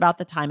in just about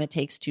the time it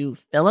takes to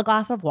fill a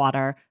glass of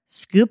water,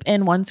 scoop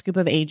in 1 scoop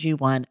of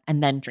AG1,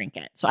 and then drink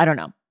it. So I don't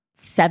know,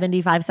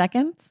 75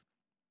 seconds?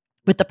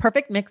 With the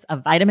perfect mix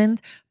of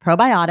vitamins,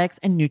 probiotics,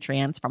 and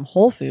nutrients from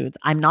Whole Foods,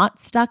 I'm not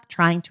stuck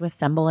trying to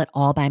assemble it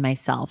all by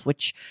myself,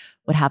 which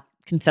would have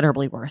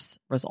considerably worse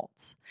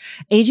results.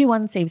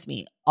 AG1 saves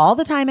me all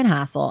the time and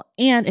hassle,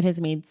 and it has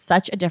made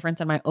such a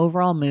difference in my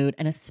overall mood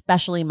and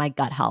especially my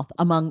gut health,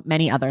 among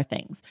many other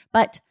things.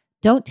 But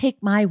don't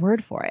take my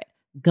word for it.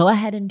 Go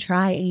ahead and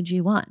try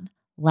AG1.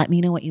 Let me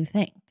know what you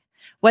think.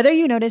 Whether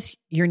you notice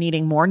you're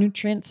needing more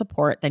nutrient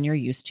support than you're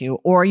used to,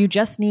 or you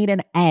just need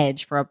an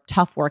edge for a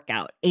tough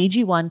workout,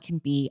 AG1 can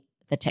be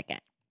the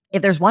ticket.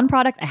 If there's one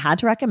product I had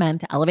to recommend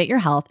to elevate your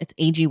health, it's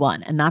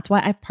AG1, and that's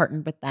why I've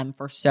partnered with them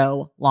for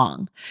so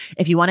long.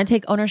 If you want to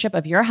take ownership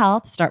of your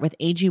health, start with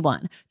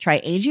AG1.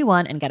 Try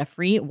AG1 and get a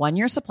free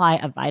 1-year supply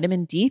of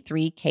vitamin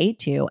D3,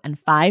 K2, and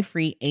 5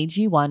 free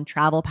AG1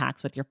 travel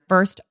packs with your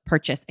first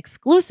purchase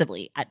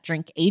exclusively at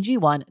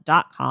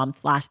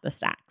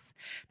drinkag1.com/thestacks.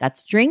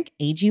 That's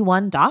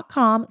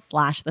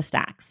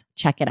drinkag1.com/thestacks.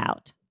 Check it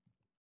out.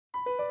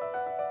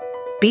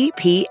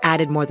 BP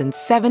added more than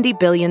 $70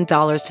 billion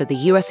to the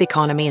U.S.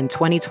 economy in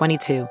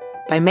 2022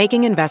 by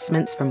making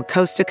investments from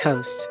coast to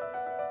coast.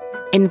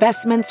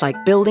 Investments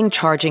like building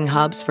charging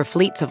hubs for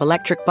fleets of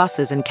electric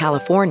buses in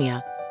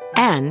California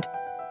and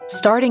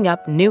starting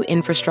up new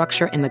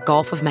infrastructure in the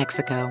Gulf of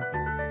Mexico.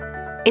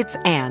 It's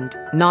and,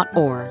 not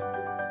or.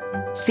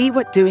 See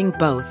what doing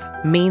both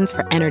means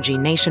for energy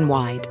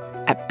nationwide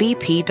at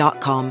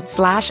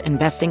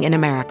bp.com/investing in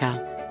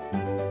America.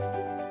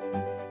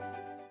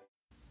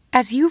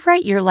 As you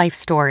write your life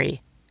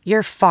story,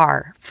 you're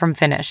far from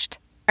finished.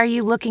 Are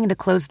you looking to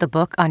close the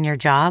book on your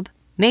job?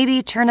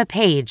 Maybe turn a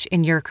page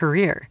in your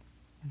career?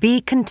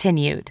 Be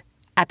continued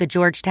at the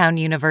Georgetown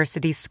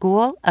University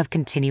School of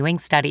Continuing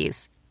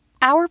Studies.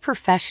 Our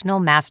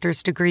professional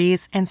master's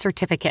degrees and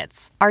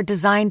certificates are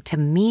designed to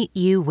meet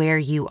you where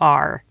you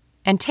are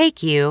and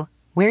take you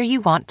where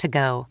you want to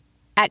go.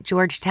 At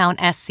Georgetown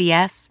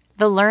SCS,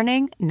 the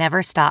learning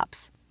never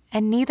stops,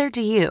 and neither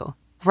do you.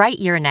 Write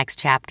your next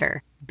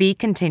chapter. Be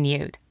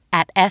continued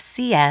at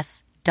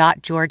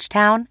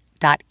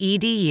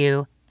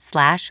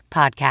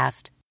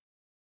scs.georgetown.edu/podcast.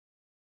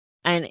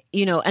 And,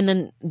 and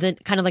then the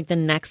kind of like the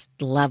next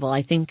level,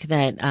 I think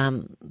that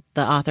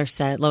the author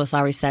said, Lois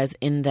Lowry says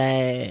in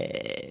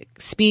the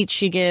speech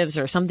she gives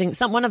or something,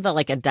 one of the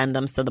like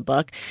addendums to the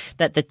book,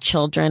 that the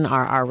children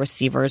are our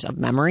receivers of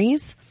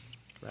memories.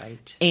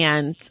 Right.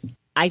 And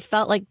I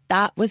felt like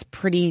that was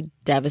pretty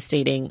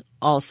devastating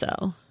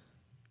also,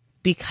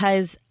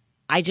 because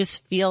I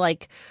just feel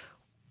like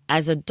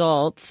as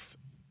adults,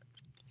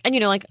 and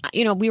we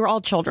were all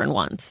children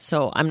once,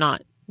 so I'm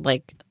not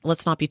like,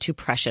 let's not be too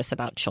precious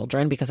about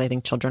children, because I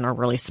think children are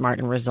really smart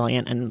and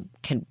resilient and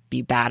can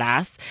be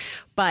badass.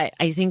 But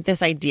I think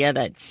this idea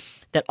that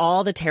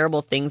all the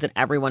terrible things that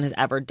everyone has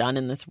ever done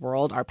in this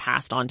world are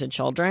passed on to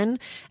children,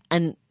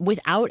 and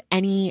without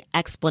any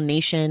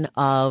explanation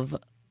of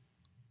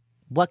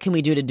what can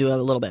we do to do a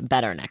little bit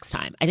better next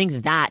time. I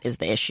think that is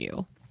the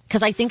issue,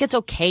 because I think it's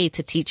okay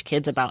to teach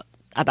kids about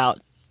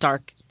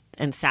dark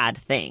and sad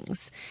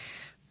things.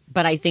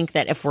 But I think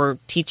that if we're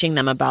teaching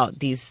them about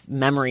these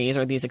memories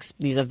or these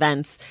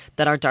events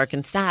that are dark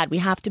and sad, we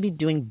have to be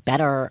doing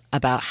better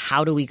about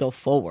how do we go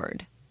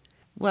forward.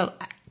 Well,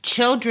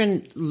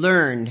 children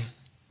learn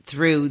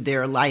through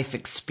their life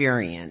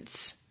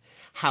experience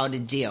how to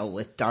deal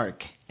with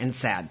dark and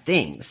sad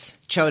things.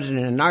 Children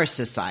in our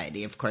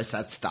society, of course,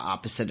 that's the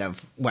opposite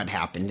of what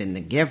happened in The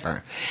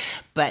Giver.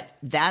 But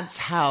that's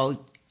how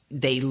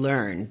they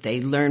learn.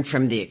 They learn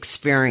from the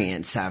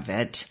experience of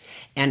it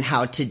and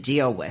how to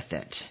deal with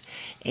it.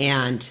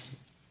 And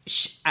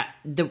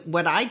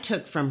what I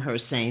took from her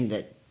saying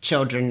that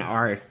children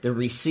are the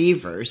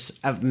receivers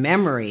of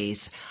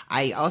memories,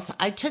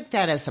 I took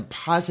that as a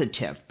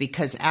positive,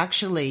 because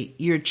actually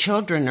your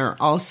children are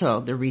also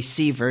the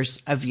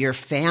receivers of your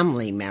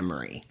family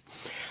memory.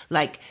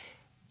 Like,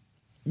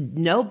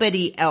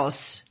 nobody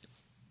else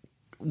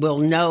will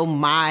know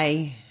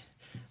my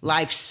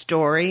life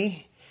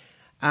story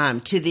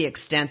to the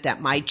extent that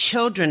my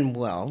children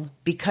will,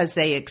 because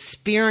they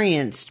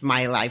experienced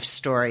my life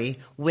story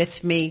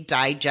with me,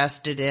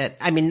 digested it.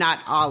 I mean, not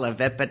all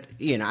of it, but,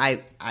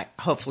 I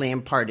hopefully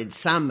imparted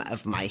some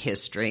of my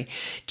history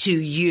to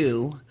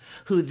you,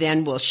 who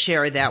then will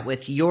share that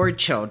with your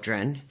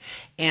children.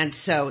 And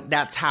so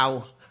that's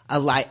how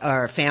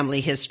our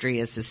family history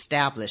is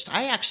established.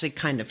 I actually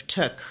kind of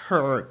took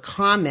her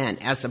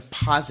comment as a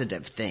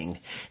positive thing.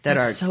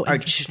 That's so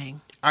interesting.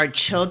 Our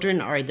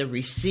children are the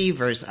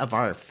receivers of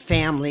our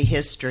family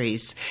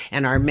histories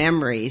and our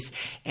memories,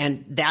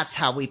 and that's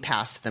how we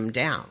pass them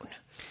down.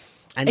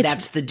 And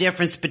that's the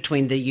difference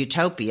between the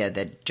utopia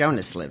that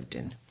Jonas lived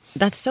in.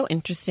 That's so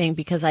interesting,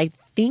 because I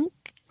think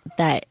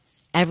that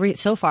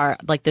so far,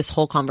 like this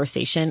whole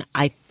conversation,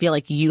 I feel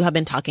like you have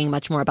been talking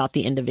much more about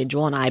the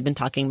individual and I've been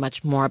talking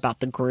much more about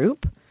the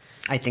group.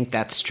 I think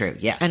that's true.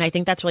 Yes. And I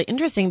think that's really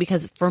interesting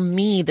because for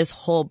me, this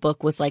whole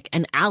book was like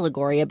an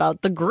allegory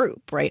about the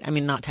group, right? I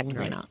mean, not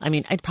technically not. I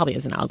mean, it probably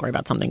is an allegory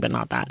about something, but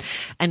not that.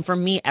 And for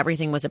me,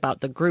 everything was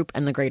about the group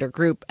and the greater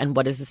group. And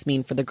what does this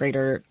mean for the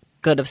greater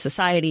good of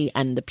society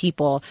and the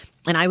people?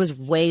 And I was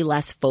way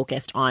less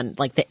focused on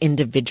like the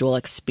individual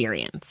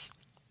experience.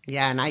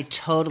 Yeah, and I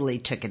totally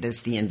took it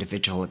as the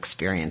individual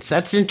experience.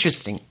 That's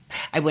interesting.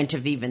 I wouldn't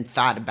have even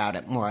thought about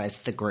it more as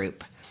the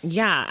group.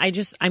 Yeah,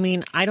 I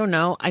mean, I don't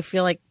know. I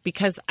feel like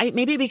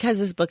maybe because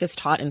this book is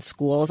taught in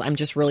schools, I'm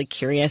just really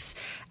curious.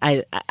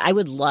 I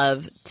would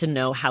love to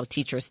know how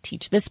teachers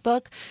teach this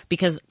book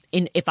because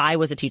if I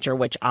was a teacher,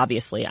 which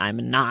obviously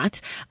I'm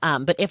not,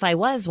 but if I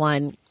was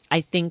one,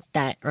 I think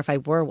that, or if I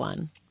were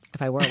one,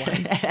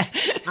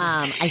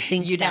 I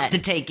think you'd have to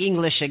take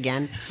English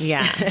again.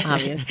 Yeah,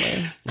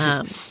 obviously.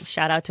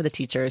 Shout out to the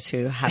teachers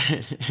who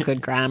have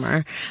good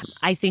grammar.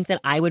 I think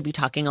that I would be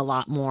talking a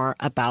lot more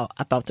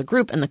about the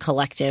group and the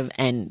collective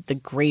and the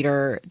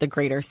greater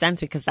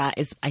sense, because that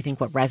is, I think,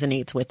 what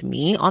resonates with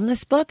me on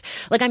this book.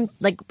 Like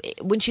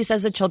when she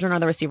says the children are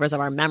the receivers of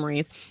our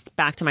memories,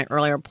 back to my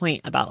earlier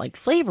point about like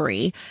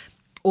slavery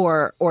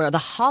or the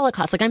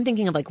Holocaust. Like I'm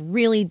thinking of like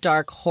really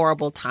dark,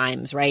 horrible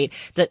times, right?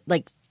 That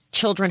like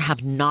children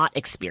have not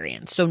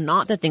experienced. So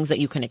not the things that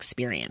you can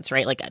experience,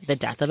 right? Like the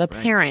death of a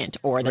parent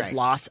or the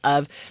loss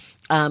of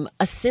a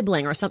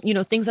sibling or some,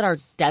 things that are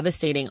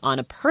devastating on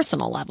a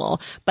personal level,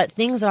 but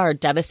things that are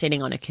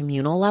devastating on a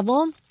communal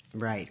level.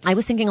 Right. I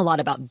was thinking a lot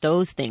about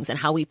those things and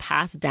how we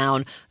pass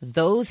down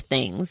those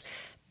things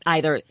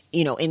either,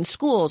 in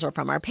schools or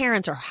from our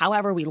parents or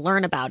however we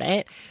learn about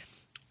it.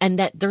 And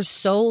that there's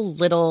so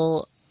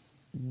little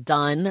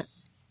done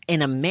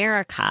in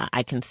America,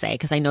 I can say,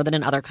 because I know that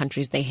in other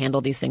countries they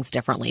handle these things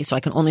differently. So I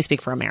can only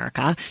speak for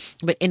America.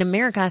 But in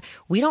America,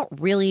 we don't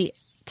really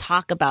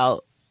talk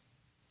about,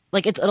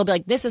 like, it'll be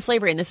like, this is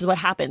slavery and this is what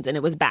happens and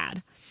it was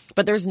bad.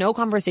 But there's no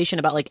conversation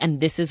about like, and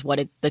this is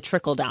what the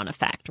trickle down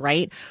effect,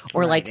 right?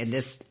 Or like, and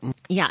this,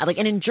 yeah, like,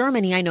 and in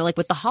Germany, I know like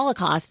with the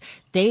Holocaust,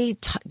 they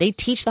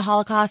teach the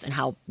Holocaust and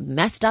how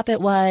messed up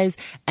it was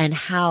and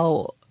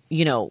how,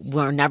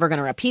 we're never going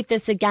to repeat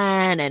this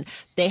again. And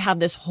they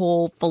have this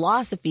whole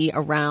philosophy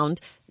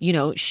around,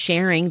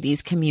 sharing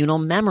these communal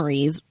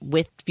memories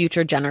with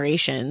future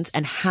generations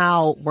and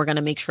how we're going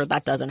to make sure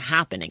that doesn't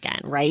happen again,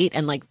 right?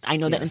 And like, I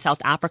know that in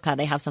South Africa,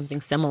 they have something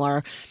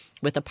similar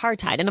with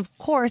apartheid. And of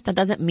course, that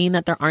doesn't mean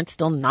that there aren't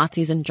still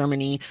Nazis in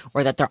Germany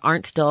or that there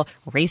aren't still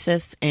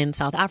racists in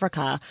South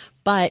Africa,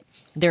 but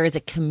there is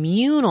a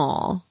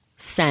communal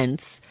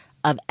sense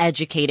of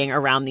educating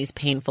around these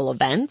painful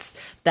events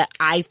that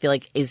I feel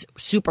like is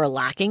super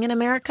lacking in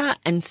America.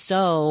 And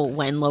so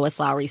when Lois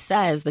Lowry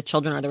says the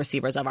children are the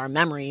receivers of our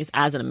memories,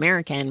 as an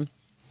American,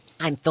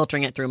 I'm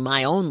filtering it through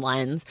my own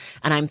lens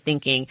and I'm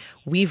thinking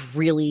we've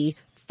really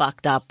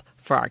fucked up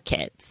for our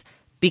kids.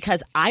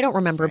 Because I don't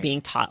remember being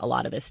taught a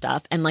lot of this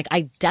stuff. And like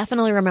I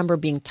definitely remember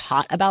being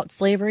taught about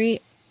slavery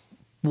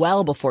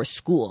well before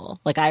school.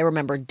 Like I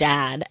remember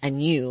Dad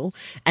and you,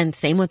 and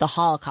same with the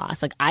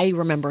Holocaust. Like I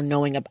remember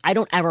I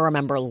don't ever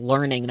remember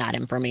learning that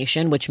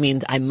information, which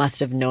means I must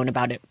have known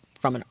about it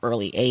from an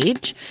early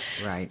age.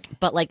 Right.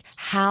 But like,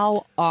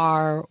 how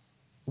are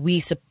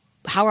we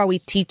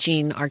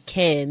teaching our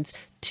kids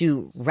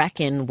to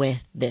reckon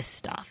with this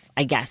stuff,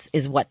 I guess,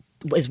 is what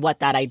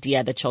that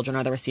idea that children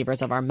are the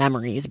receivers of our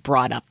memories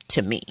brought up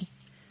to me.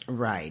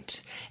 Right.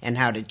 And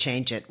how to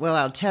change it. Well,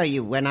 I'll tell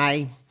you, when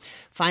I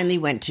finally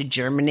went to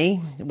Germany,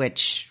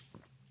 which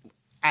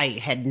I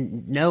had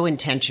no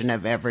intention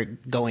of ever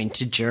going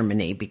to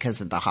Germany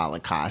because of the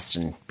Holocaust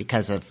and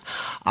because of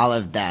all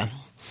of the...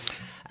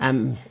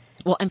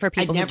 well, and for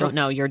people who don't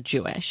know, you're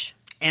Jewish.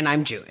 And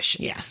I'm Jewish,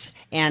 yes.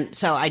 And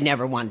so I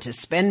never wanted to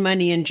spend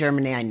money in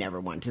Germany. I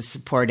never wanted to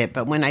support it.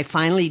 But when I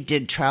finally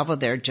did travel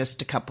there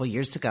just a couple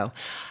years ago,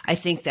 I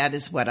think that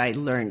is what I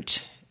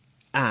learned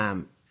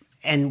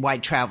and why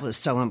travel is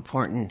so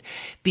important.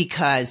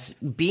 Because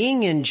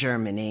being in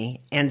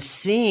Germany and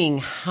seeing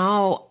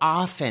how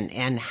often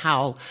and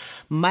how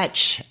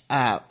much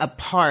a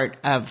part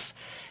of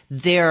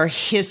their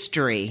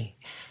history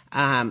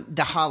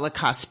the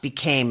Holocaust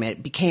became.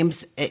 It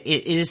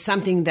is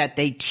something that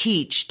they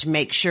teach to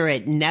make sure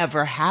it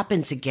never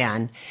happens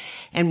again.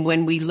 And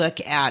when we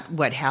look at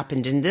what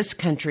happened in this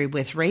country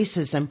with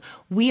racism,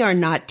 we are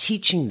not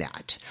teaching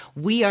that.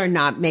 We are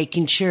not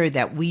making sure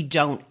that we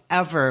don't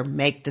ever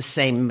make the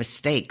same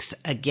mistakes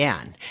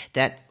again.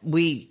 That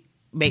we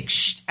make,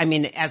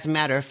 as a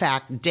matter of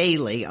fact,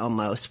 daily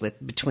almost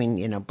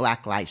between,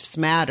 Black Lives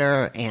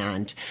Matter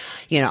and,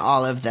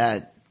 all of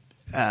the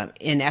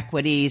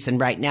inequities,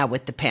 and right now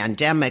with the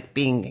pandemic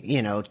being,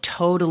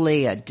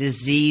 totally a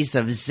disease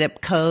of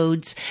zip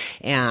codes,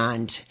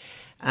 and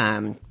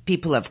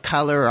people of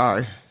color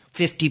are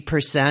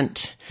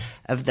 50%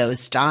 of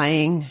those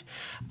dying.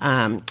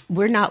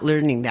 We're not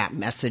learning that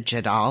message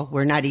at all.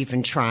 We're not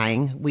even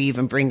trying. We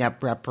even bring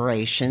up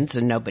reparations,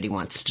 and nobody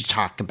wants to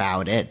talk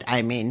about it.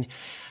 I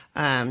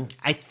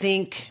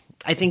think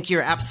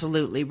you're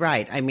absolutely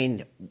right.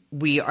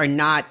 We are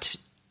not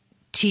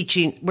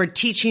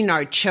teaching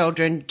our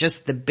children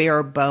just the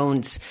bare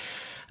bones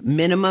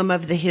minimum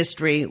of the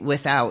history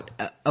without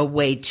a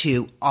way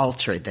to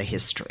alter the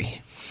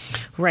history.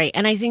 Right.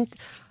 And I think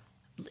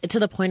to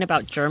the point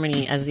about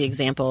Germany as the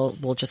example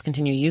we'll just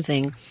continue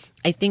using,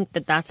 I think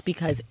that that's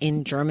because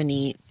in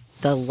Germany,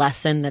 the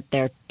lesson that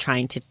they're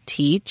trying to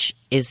teach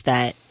is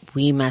that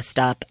we messed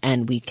up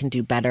and we can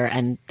do better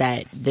and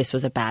that this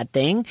was a bad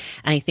thing.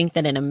 And I think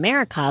that in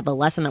America, the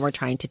lesson that we're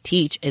trying to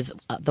teach is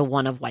the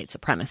one of white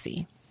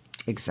supremacy.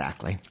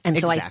 Exactly. And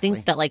so I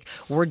think that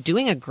we're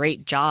doing a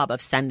great job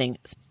of sending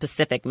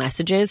specific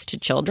messages to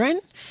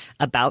children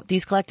about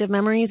these collective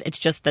memories. It's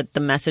just that the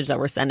message that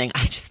we're sending,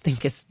 I just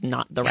think is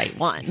not the right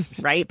one,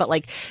 right? But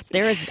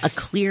there is a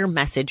clear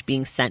message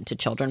being sent to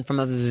children from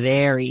a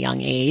very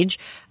young age.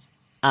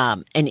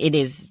 And it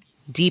is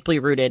deeply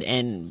rooted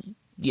in,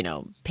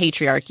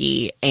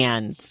 patriarchy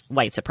and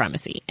white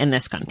supremacy in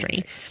this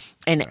country.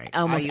 And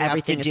almost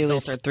everything is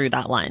filtered through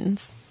that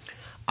lens.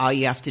 All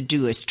you have to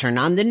do is turn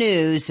on the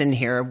news and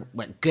hear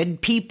what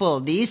good people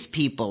these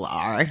people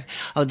are.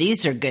 Oh,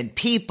 these are good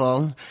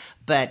people,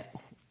 but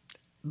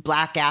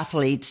black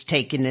athletes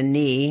taking a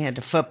knee at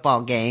a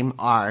football game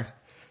are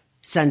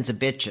sons of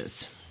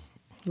bitches.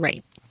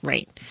 Right.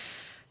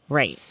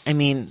 I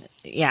mean,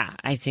 yeah,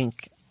 I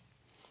think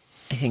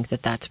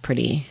that that's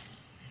pretty.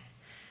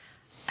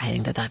 I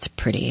think that that's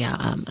pretty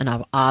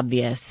an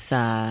obvious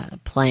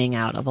playing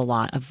out of a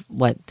lot of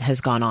what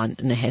has gone on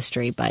in the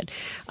history. But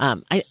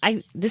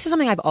this is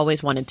something I've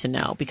always wanted to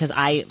know because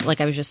I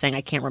was just saying,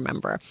 I can't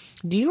remember.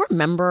 Do you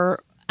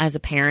remember as a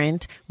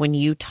parent when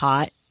you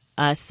taught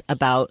us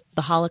about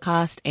the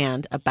Holocaust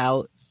and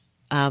about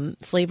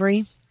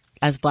slavery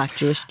as Black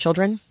Jewish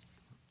children?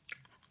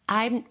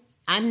 I'm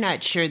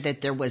not sure that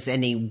there was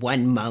any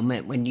one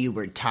moment when you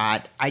were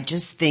taught. I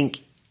just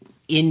think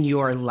in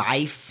your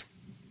life,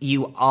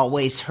 you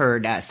always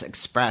heard us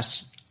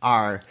express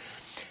our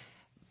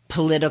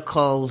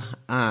political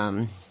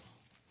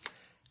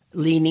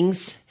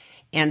leanings.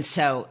 And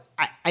so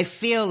I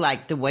feel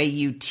like the way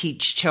you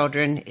teach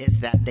children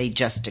is that they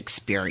just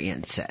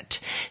experience it.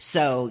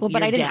 So,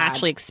 but I didn't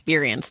actually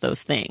experience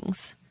those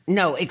things.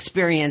 No,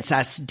 experience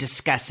us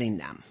discussing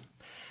them.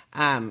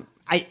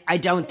 I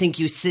don't think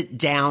you sit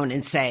down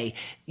and say,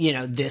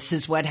 this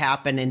is what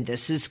happened and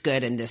this is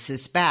good and this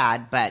is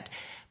bad, but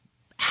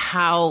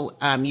how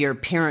your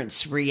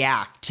parents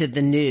react to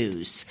the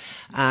news.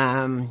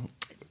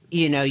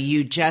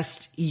 You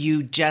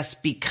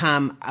just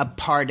become a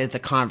part of the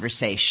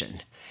conversation.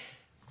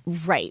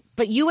 Right.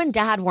 But you and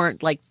Dad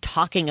weren't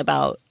talking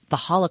about the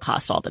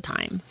Holocaust all the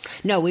time.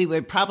 No, we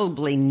were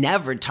probably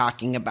never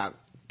talking about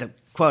the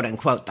quote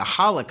unquote the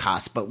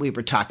Holocaust, but we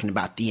were talking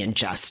about the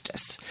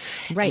injustice.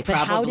 Right. But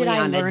how did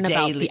I learn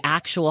about the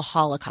actual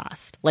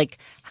Holocaust?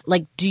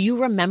 Do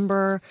you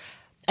remember?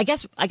 I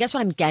guess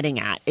what I'm getting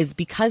at is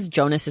because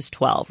Jonas is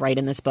 12, right,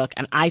 in this book,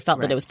 and I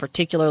felt that it was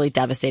particularly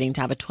devastating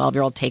to have a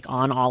 12-year-old take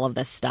on all of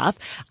this stuff.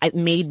 It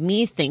made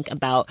me think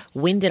about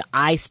when did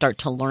I start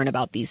to learn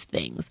about these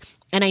things?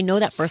 And I know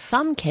that for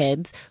some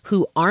kids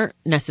who aren't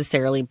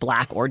necessarily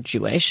Black or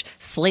Jewish,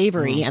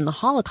 slavery and the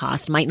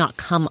Holocaust might not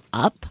come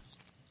up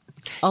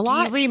a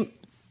lot.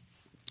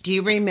 Do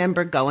you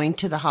remember going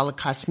to the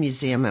Holocaust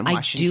Museum in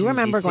Washington, I do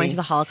remember D.C.? going to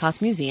the Holocaust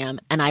Museum,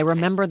 and I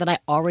remember that I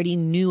already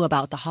knew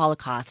about the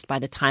Holocaust by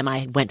the time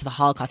I went to the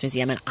Holocaust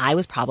Museum, and I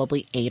was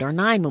probably 8 or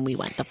 9 when we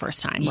went the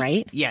first time,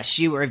 right? Yes,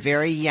 you were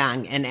very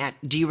young. And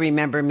do you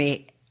remember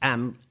me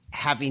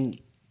having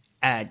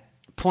a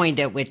point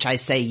at which I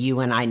say you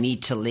and I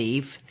need to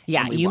leave?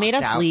 Yeah, you made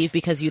us leave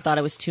because you thought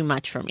it was too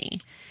much for me.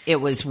 It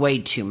was way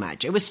too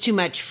much. It was too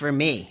much for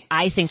me.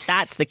 I think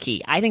that's the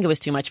key. I think it was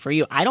too much for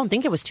you. I don't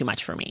think it was too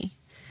much for me.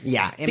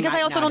 Yeah. Because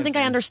I also don't think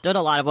I understood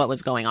a lot of what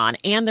was going on.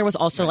 And there was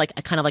also a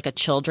kind of a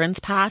children's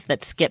path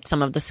that skipped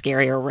some of the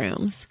scarier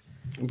rooms.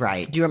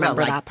 Right. Do you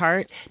remember that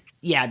part?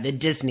 Yeah, the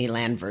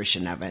Disneyland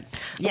version of it.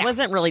 Yeah, it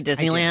wasn't really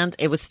Disneyland.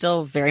 It was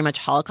still very much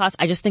Holocaust.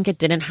 I just think it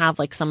didn't have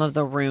some of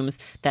the rooms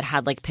that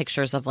had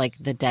pictures of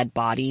the dead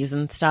bodies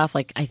and stuff.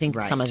 I think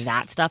some of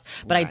that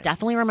stuff. But I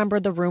definitely remember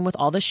the room with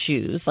all the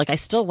shoes. I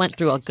still went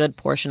through a good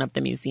portion of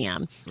the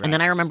museum. Right. And then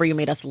I remember you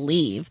made us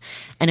leave.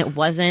 And it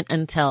wasn't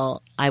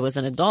until I was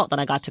an adult that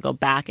I got to go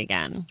back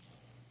again.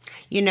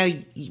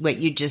 What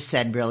you just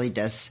said really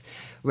does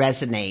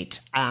resonate.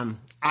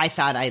 I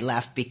thought I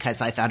left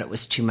because I thought it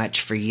was too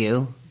much for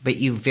you. But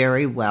you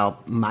very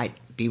well might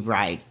be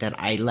right that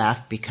I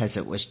left because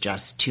it was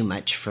just too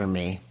much for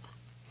me.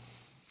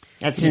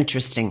 That's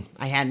interesting.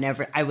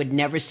 I would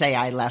never say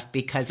I left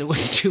because it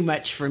was too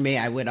much for me.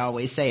 I would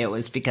always say it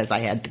was because I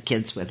had the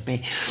kids with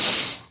me.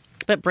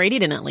 But Brady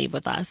didn't leave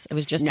with us. It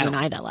was just you and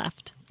I that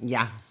left.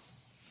 Yeah.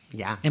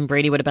 Yeah. And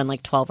Brady would have been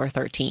 12 or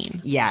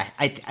 13. Yeah.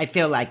 I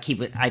felt like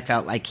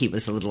he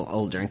was a little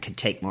older and could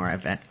take more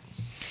of it.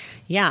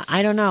 Yeah.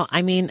 I don't know.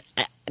 I mean,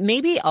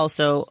 maybe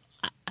also...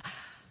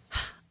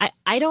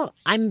 I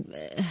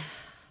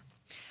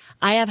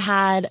have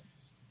had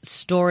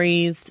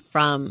stories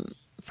from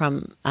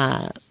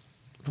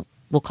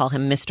we'll call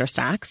him Mr.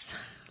 Stacks.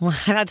 I've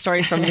had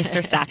stories from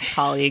Mr. Stacks'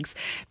 colleagues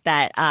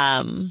that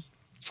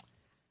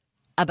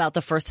about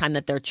the first time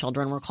that their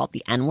children were called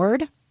the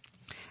N-word.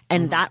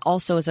 And that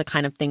also is a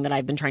kind of thing that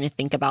I've been trying to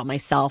think about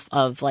myself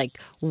of like,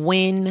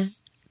 when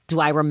do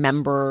I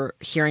remember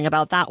hearing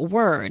about that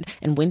word?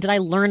 And when did I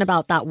learn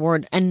about that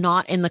word? And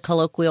not in the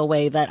colloquial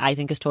way that I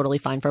think is totally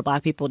fine for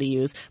Black people to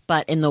use,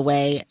 but in the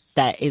way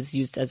that is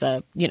used as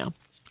a, you know,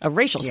 a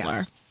racial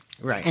slur.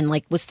 Right. And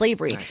like with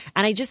slavery. Right.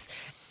 And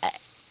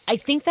I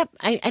think that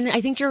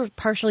I think you're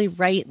partially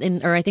right,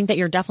 or I think that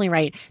you're definitely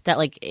right that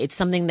like it's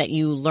something that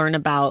you learn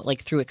about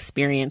like through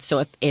experience.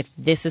 So if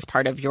this is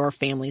part of your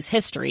family's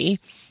history,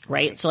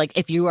 right? So like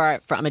if you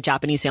are from a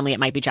Japanese family, it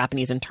might be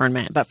Japanese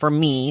internment. But for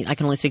me, I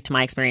can only speak to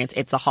my experience.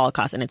 It's the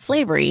Holocaust and it's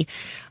slavery.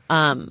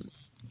 I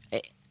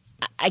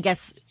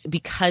guess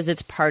because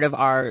it's part of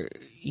our,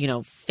 you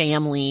know,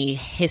 family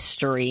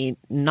history,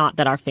 not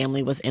that our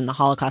family was in the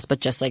Holocaust, but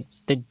just like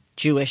the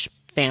Jewish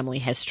family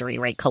history,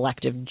 right?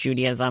 Collective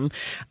Judaism.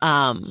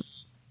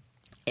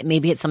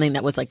 Maybe it's something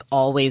that was like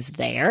always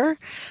there,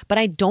 but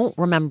I don't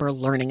remember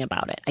learning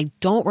about it. I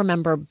don't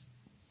remember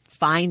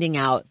finding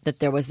out that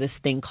there was this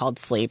thing called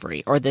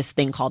slavery or this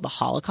thing called the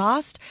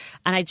Holocaust.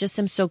 And I just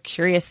am so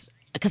curious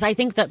because I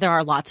think that there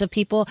are lots of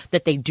people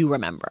that they do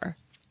remember,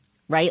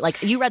 right?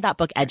 Like you read that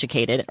book,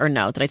 Educated, or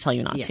no? Did I tell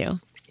you not to?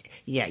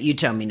 Yeah, you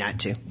told me not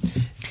to.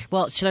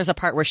 Well, there's a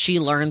part where she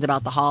learns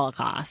about the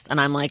Holocaust, and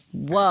I'm like,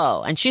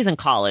 whoa. And she's in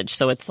college,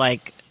 so it's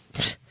like,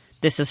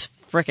 this is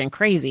freaking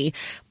crazy.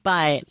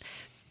 But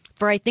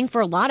I think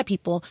for a lot of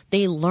people,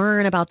 they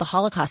learn about the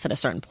Holocaust at a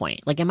certain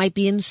point. Like it might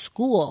be in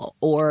school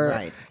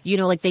or, you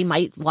know, like they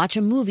might watch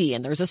a movie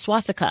and there's a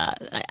swastika.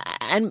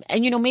 And,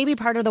 you know, maybe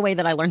part of the way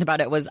that I learned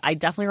about it was I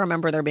definitely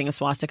remember there being a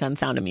swastika in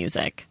Sound of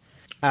Music.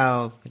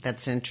 Oh,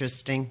 that's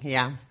interesting.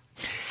 Yeah.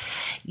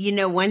 You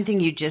know, one thing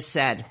you just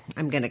said,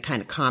 I'm going to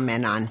kind of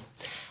comment on.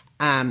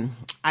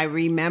 I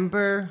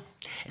remember,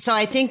 so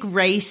I think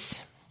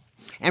race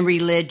and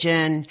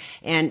religion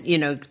and, you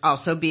know,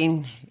 also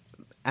being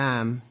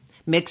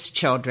mixed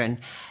children,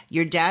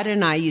 your dad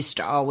and I used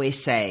to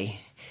always say,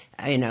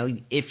 you know,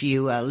 if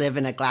you live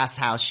in a glass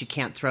house, you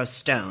can't throw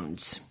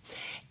stones.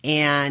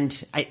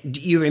 And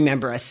you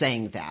remember us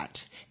saying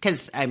that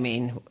because, I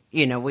mean,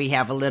 you know, we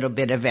have a little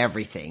bit of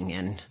everything.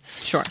 And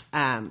sure.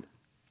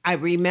 I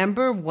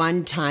remember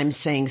one time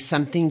saying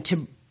something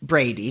to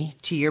Brady,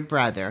 to your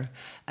brother,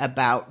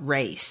 about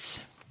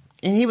race.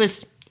 And he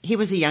was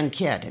a young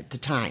kid at the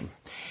time.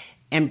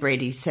 And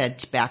Brady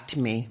said back to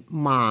me,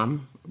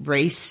 Mom,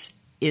 race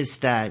is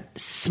the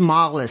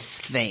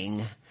smallest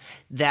thing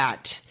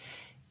that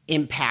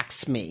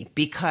impacts me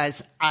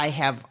because I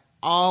have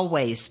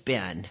always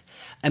been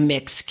a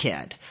mixed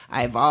kid.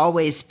 I've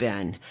always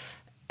been,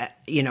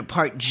 you know,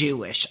 part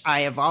Jewish.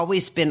 I have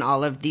always been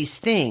all of these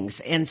things.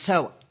 And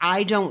so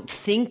I don't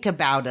think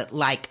about it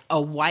like a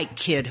white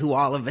kid who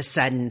all of a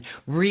sudden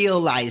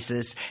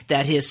realizes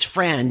that his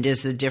friend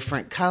is a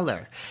different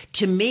color.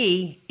 To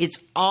me, it's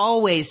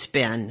always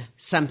been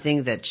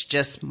something that's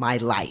just my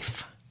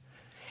life.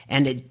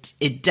 And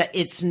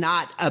it's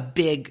not a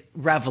big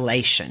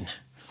revelation.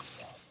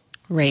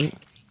 Right.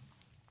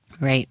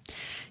 Right.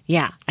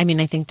 Yeah. I mean,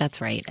 I think that's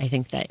right. I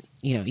think that,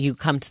 you know, you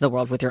come to the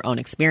world with your own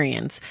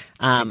experience.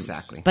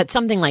 Exactly. But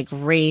something like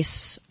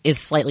race is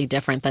slightly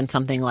different than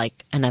something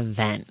like an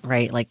event,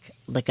 right? Like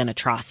an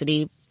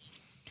atrocity,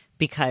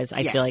 because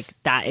I feel like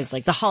that is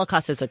like the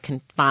Holocaust is a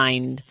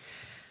confined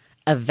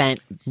event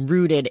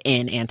rooted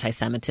in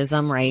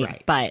anti-Semitism,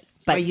 right?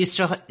 But you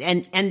still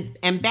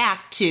and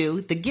back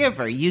to the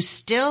giver, you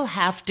still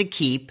have to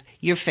keep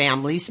your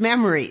family's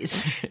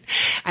memories.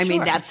 I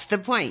mean, that's the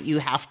point. You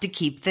have to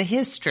keep the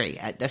history,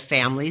 the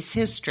family's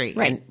history.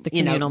 Right. And, the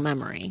communal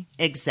memory.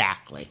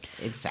 Exactly.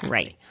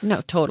 Right.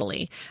 No,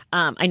 totally.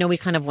 I know we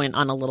kind of went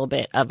on a little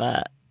bit of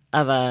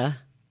a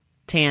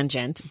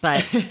tangent,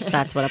 but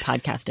that's what a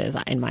podcast is,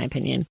 in my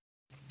opinion.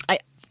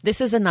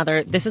 This is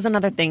another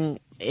thing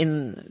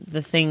in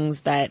the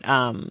things that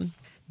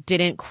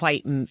didn't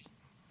quite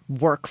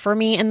work for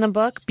me in the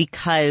book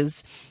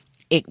because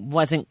it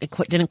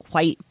didn't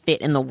quite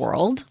fit in the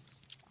world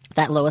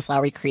that Lois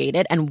Lowry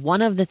created. And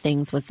one of the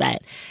things was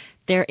that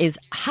there is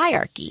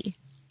hierarchy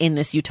in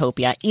this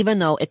utopia, even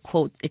though it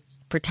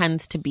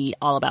pretends to be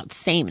all about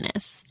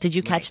sameness. Did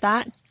you catch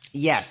that?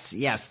 Yes.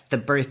 The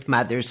birth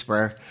mothers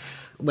were,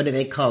 what do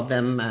they call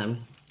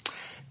them?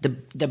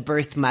 The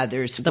birth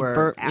mothers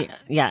were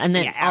and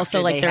then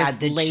also like there's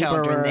the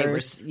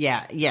laborers.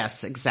 Children,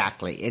 yes,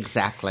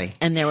 exactly.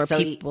 And there were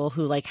people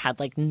who like had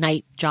like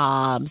night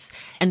jobs,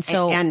 and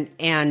so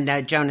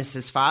and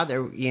Jonas's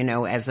father, you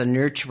know, as a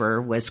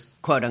nurturer, was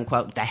quote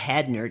unquote the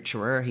head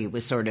nurturer. He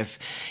was sort of,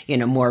 you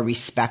know, more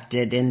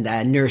respected in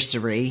the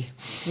nursery,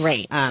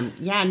 right?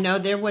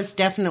 There was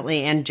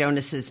definitely, and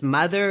Jonas's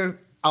mother,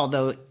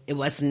 although it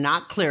was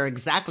not clear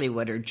exactly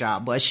what her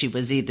job was. She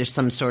was either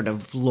some sort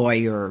of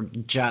lawyer,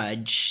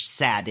 judge,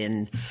 sat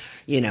in,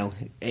 you know,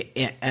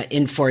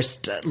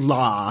 enforced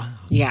law.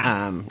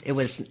 Yeah. It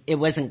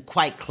wasn't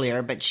quite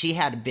clear, but she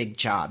had a big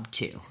job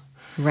too.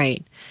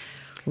 Right.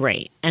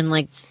 And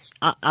like,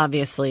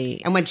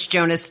 obviously. And once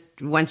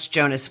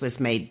Jonas was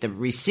made the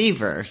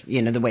receiver,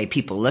 the way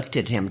people looked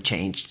at him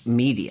changed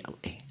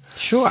immediately.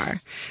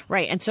 Sure.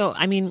 Right. And so,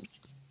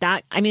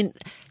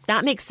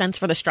 that makes sense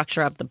for the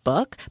structure of the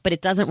book, but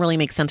it doesn't really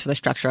make sense for the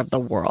structure of the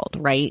world,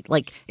 right?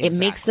 Like, it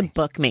makes the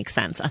book make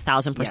sense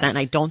 1,000%. Yes. And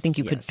I don't think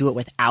you could do it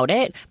without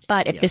it.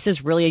 But if this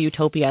is really a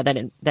utopia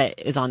that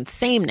is on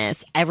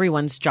sameness,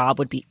 everyone's job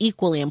would be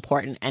equally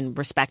important and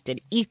respected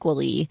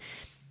equally,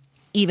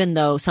 even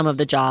though some of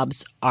the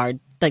jobs are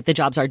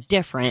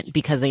different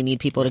because they need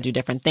people to do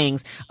different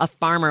things. A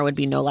farmer would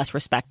be no less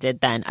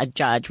respected than a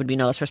judge, would be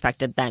no less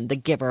respected than the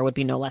giver, would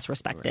be no less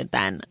respected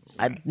than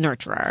a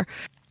nurturer.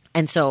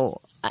 And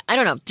so, I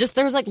don't know, just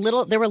there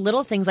were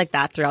little things like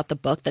that throughout the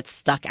book that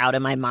stuck out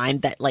in my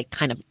mind that like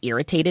kind of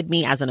irritated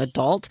me as an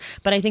adult.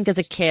 But I think as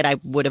a kid, I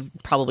would have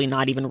probably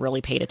not even really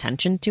paid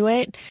attention to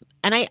it.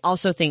 And I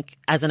also think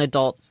as an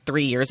adult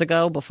 3 years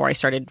ago, before I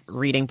started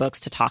reading books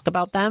to talk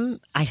about them,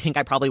 I think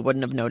I probably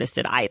wouldn't have noticed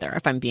it either,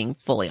 if I'm being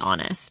fully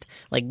honest.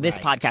 Like, this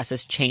podcast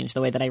has changed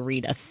the way that I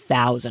read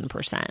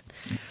 1,000%.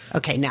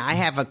 Okay, now I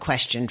have a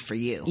question for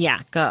you. Yeah,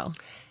 go.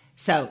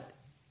 So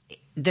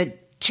the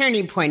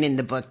turning point in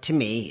the book to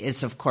me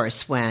is, of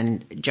course,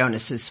 when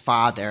Jonas's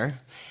father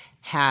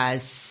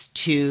has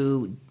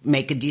to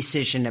make a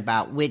decision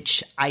about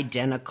which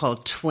identical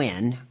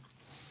twin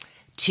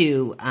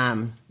to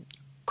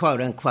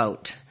quote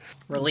unquote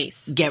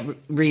get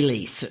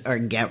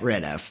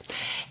rid of.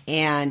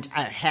 And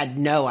I had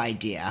no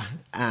idea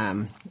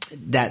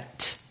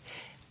that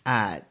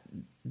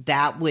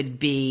would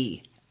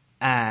be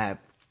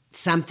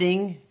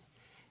something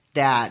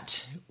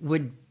that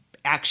would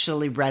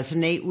actually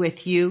resonate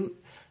with you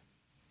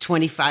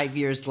 25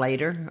 years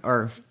later,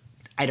 or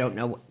I don't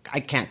know, I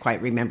can't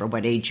quite remember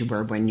what age you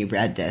were when you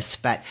read this,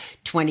 but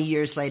 20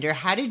 years later,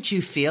 how did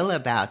you feel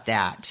about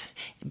that,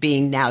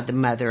 being now the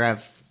mother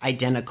of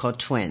identical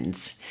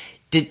twins?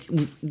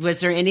 Was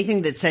there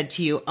anything that said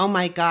to you, oh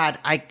my God,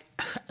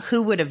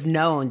 who would have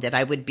known that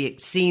I would be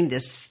seeing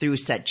this through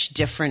such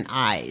different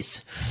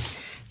eyes?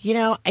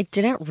 It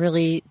didn't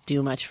really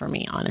do much for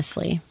me,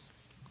 honestly.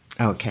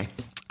 Okay.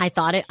 I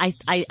thought it.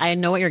 I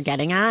know what you're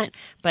getting at,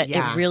 but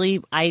it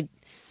really. I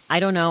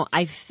don't know.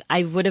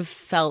 I would have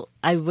felt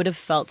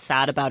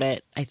sad about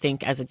it, I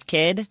think, as a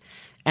kid,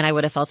 and I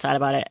would have felt sad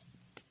about it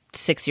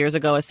 6 years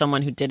ago as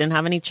someone who didn't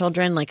have any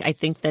children. Like, I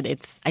think that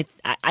it's.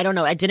 I don't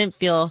know.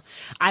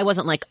 I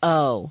wasn't like,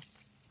 oh,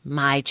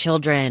 my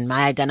children,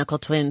 my identical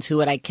twins, who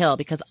would I kill?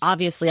 Because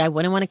obviously I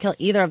wouldn't want to kill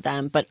either of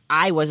them, but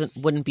I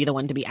wouldn't be the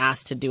one to be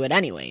asked to do it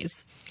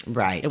anyways.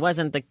 Right. It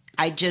wasn't the.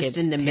 I just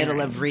in the middle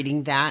of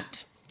reading that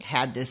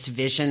had this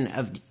vision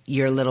of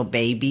your little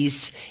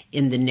babies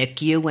in the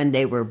NICU when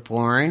they were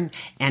born,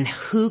 and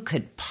who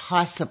could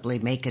possibly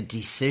make a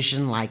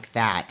decision like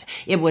that?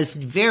 It was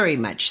very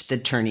much the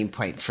turning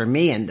point for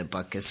me in the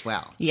book as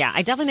well. Yeah,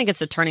 I definitely think it's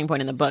the turning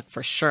point in the book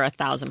for sure,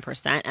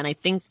 1,000%. And I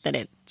think that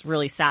it's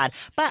really sad.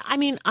 But I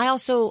mean, I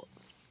also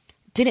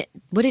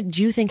what did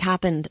you think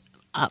happened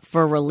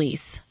for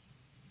release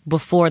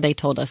before they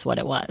told us what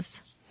it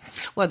was?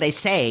 Well, they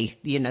say,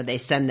 they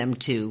send them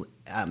to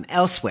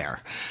elsewhere.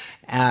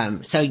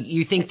 So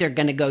you think they're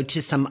going to go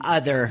to some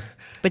other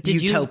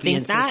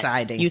utopian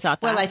society. You thought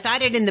that? Well, I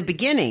thought it in the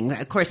beginning.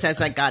 Of course,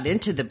 as I got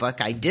into the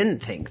book, I didn't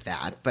think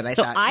that. But I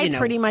thought, I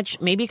pretty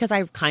much, maybe because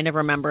I kind of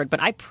remembered,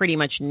 but I pretty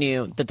much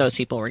knew that those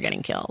people were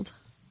getting killed.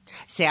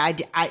 See,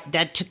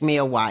 that took me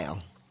a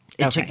while.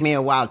 It took me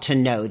a while to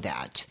know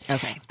that.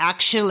 Okay.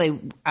 Actually,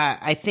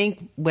 I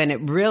think when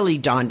it really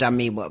dawned on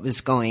me what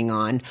was going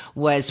on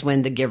was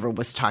when the giver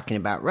was talking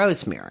about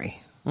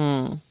Rosemary.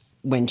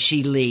 When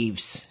she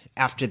leaves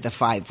after the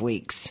 5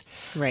 weeks.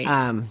 Right.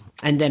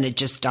 And then it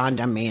just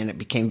dawned on me and it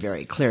became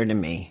very clear to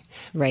me.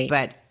 Right.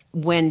 But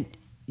when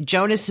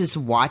Jonas is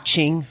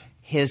watching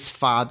his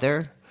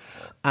father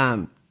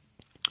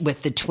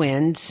with the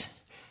twins,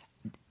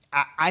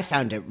 I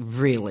found it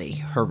really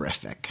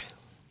horrific.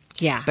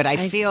 Yeah. But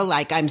I feel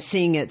like I'm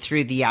seeing it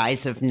through the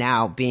eyes of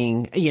now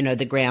being,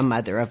 the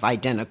grandmother of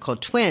identical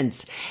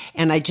twins.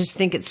 And I just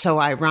think it's so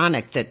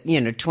ironic that,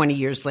 20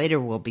 years later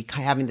we'll be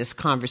having this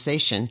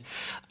conversation.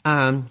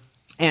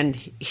 And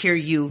here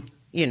you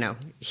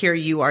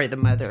are the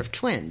mother of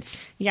twins.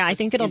 Yeah, I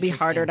think it'll be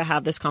harder to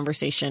have this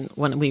conversation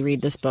when we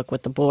read this book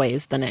with the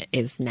boys than it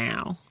is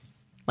now.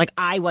 Like,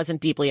 I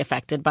wasn't deeply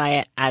affected by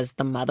it as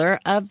the mother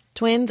of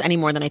twins any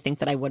more than I think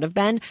that I would have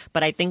been.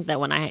 But I think that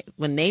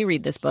when they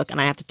read this book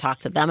and I have to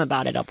talk to them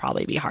about it, it'll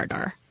probably be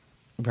harder.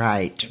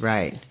 Right.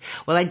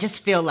 Well, I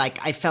just feel like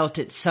I felt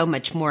it so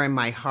much more in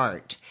my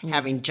heart,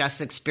 having just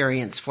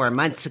experienced 4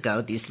 months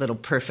ago these little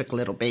perfect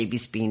little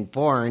babies being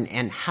born.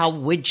 And how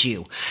would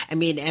you? I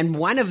mean, and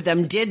one of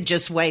them did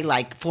just weigh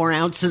like 4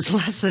 ounces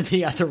less than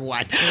the other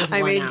one. It was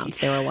 1 ounce.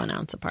 They were 1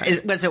 ounce apart.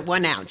 Was it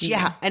 1 ounce?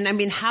 Yeah. And I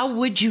mean, how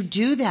would you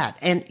do that?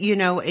 And,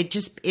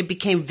 it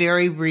became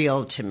very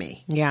real to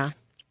me. Yeah.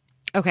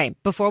 Okay,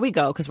 before we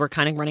go, because we're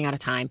kind of running out of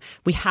time,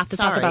 we have to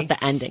talk Sorry. about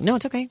the ending. No,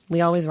 it's okay.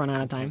 We always run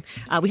out of time.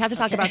 We have to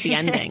talk about the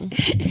ending.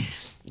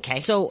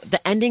 Okay. So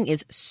the ending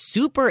is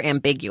super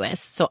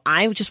ambiguous. So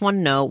I just want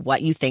to know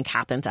what you think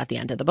happens at the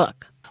end of the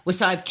book. Well,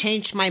 so I've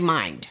changed my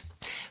mind.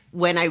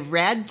 When I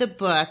read the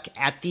book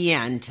at the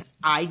end,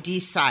 I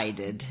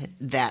decided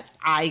that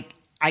I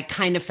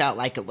kind of felt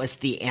like it was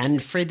the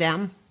end for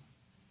them.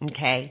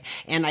 Okay.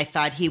 And I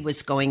thought he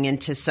was going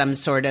into some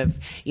sort of,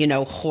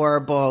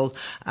 horrible,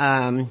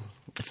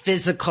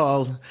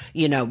 physical,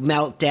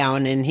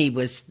 meltdown, and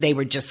they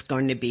were just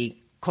going to be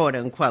quote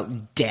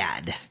unquote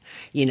dead,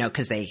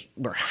 because they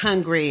were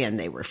hungry and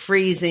they were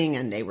freezing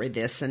and they were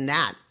this and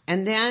that.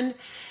 And then,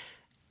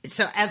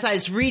 so as I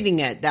was reading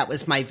it, that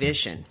was my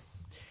vision.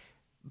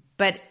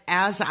 But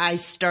as I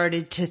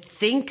started to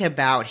think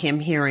about him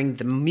hearing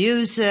the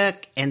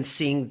music and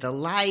seeing the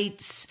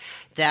lights,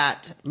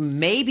 that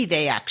maybe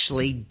they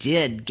actually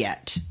did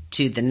get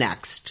to the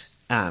next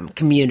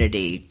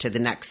community, to the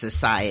next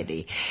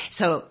society.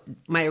 So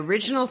my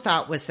original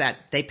thought was that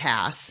they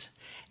pass,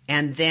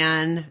 and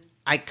then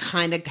I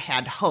kind of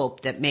had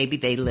hope that maybe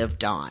they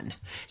lived on.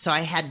 So I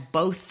had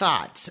both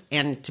thoughts,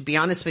 and to be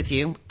honest with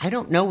you, I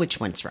don't know which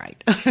one's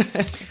right.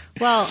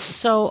 Well,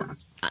 so,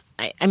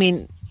 I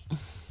mean...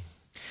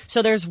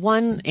 So there's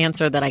one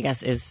answer that I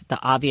guess is the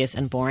obvious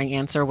and boring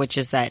answer, which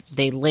is that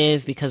they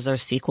live because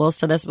there's sequels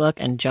to this book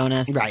and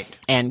Jonas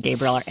and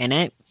Gabriel are in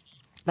it.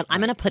 But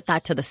I'm going to put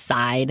that to the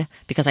side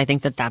because I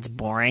think that that's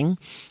boring.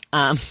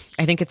 I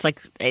think it's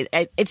like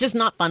it's just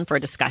not fun for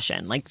a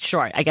discussion. Like,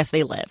 sure, I guess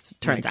they live,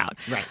 turns out.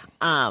 Right.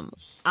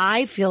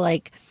 I feel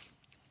like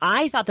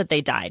I thought that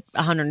they died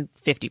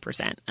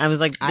 150%. I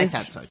was like, I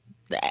thought so.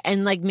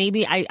 And like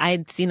maybe I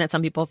had seen that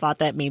some people thought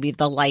that maybe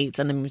the lights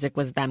and the music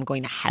was them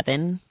going to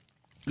heaven.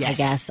 Yes. I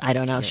guess. I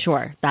don't know. Yes.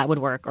 Sure, that would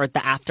work. Or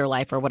the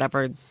afterlife or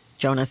whatever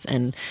Jonas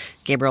and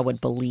Gabriel would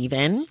believe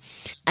in.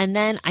 And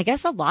then I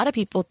guess a lot of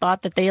people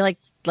thought that they like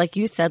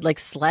you said, like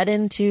sled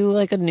into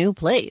like a new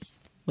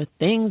place with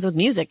things with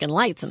music and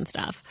lights and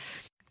stuff.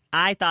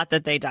 I thought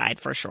that they died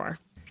for sure.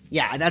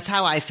 Yeah, that's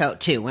how I felt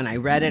too. When I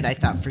read it, I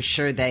thought for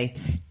sure they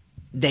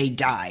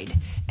died.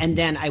 And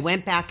then I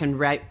went back and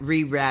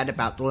reread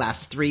about the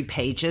last 3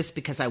 pages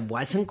because I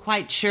wasn't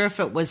quite sure if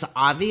it was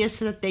obvious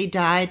that they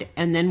died.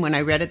 And then when I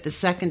read it the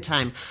second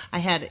time,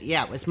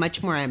 it was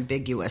much more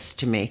ambiguous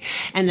to me.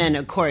 And then,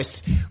 of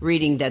course,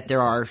 reading that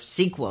there are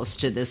sequels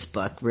to this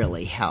book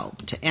really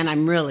helped. And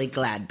I'm really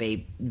glad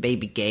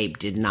baby Gabe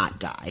did not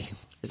die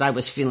because I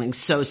was feeling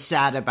so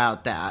sad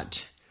about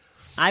that.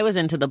 I was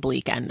into the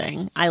bleak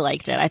ending. I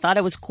liked it. I thought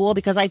it was cool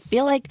because I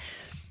feel like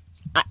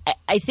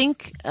I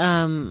think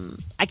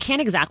I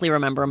can't exactly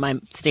remember my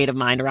state of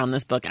mind around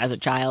this book as a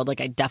child.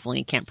 Like, I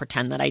definitely can't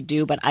pretend that I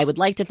do, but I would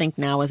like to think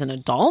now as an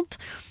adult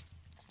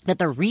that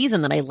the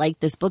reason that I liked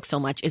this book so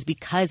much is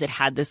because it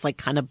had this like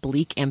kind of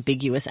bleak,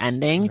 ambiguous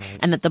ending,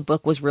 and that the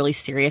book was really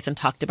serious and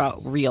talked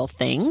about real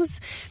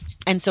things.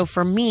 And so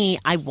for me,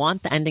 I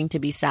want the ending to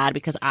be sad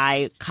because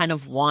I kind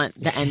of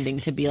want the ending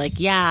to be like,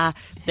 yeah,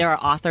 there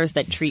are authors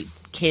that treat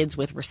kids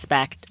with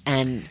respect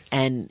and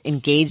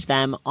engage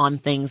them on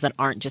things that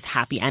aren't just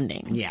happy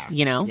endings. Yeah.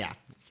 Yeah.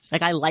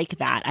 Like, I like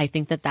that. I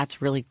think that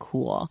that's really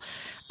cool.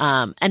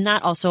 And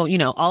that also,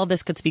 all of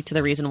this could speak to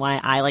the reason why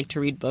I like to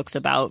read books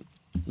about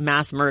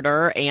mass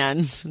murder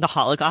and the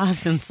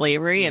Holocaust and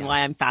slavery, and why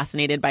I'm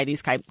fascinated by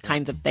these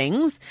kinds of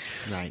things.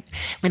 Right.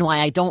 And why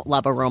I don't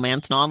love a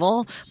romance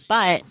novel.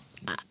 But,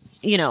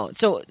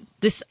 so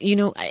this,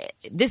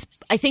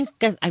 I think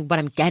what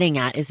I'm getting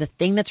at is the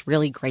thing that's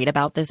really great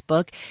about this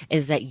book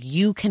is that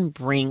you can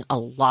bring a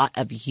lot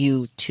of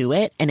you to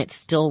it and it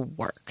still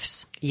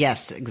works.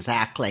 Yes,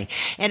 exactly.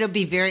 And it'll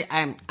be very,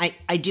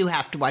 I do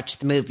have to watch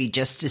the movie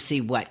just to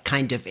see what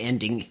kind of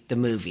ending the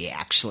movie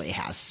actually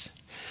has.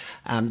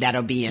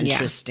 That'll be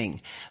interesting. Yeah.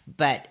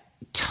 But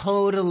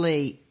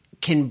totally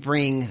can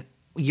bring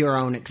your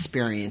own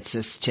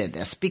experiences to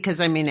this.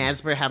 Because,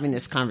 as we're having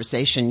this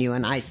conversation, you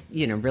and I,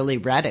 really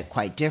read it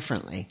quite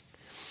differently.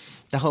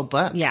 The whole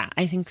book. Yeah,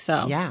 I think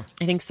so. Yeah.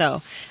 I think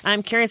so.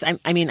 I'm curious. I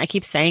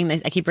keep saying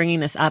this. I keep bringing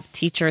this up.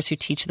 Teachers who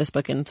teach this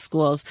book in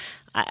schools,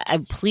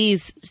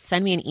 please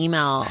send me an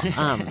email,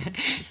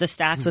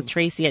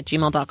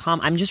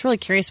 thestackswithtracy@gmail.com. I'm just really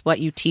curious what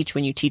you teach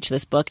when you teach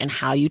this book and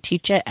how you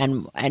teach it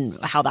and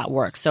how that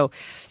works. So,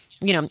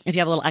 if you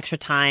have a little extra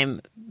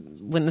time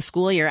when the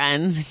school year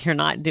ends and you're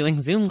not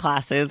doing Zoom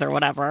classes or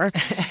whatever,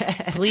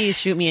 please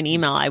shoot me an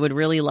email. I would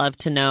really love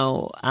to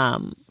know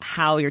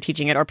how you're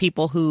teaching it, or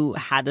people who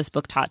had this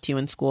book taught to you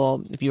in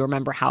school, if you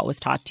remember how it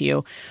was taught to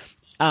you.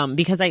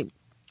 Because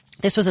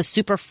this was a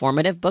super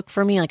formative book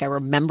for me. Like, I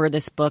remember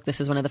this book. This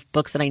is one of the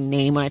books that I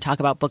name when I talk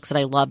about books that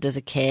I loved as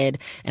a kid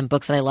and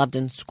books that I loved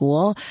in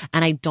school.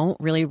 And I don't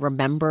really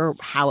remember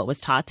how it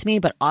was taught to me,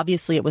 but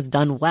obviously it was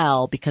done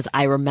well because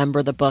I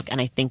remember the book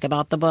and I think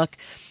about the book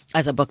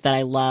as a book that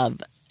I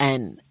love.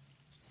 And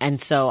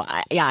so,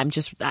 I'm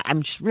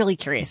just really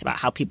curious about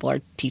how people are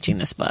teaching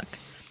this book.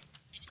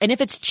 And if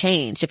it's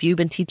changed, if you've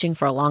been teaching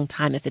for a long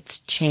time, if it's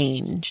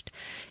changed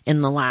in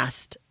the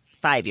last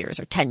 5 years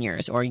or 10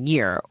 years or a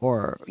year,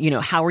 or,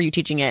 how are you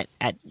teaching it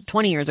at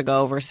 20 years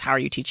ago versus how are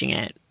you teaching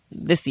it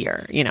this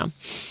year,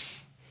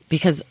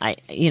 because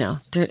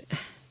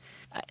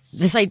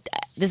this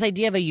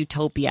idea of a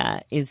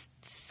utopia is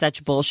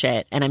such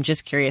bullshit. And I'm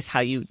just curious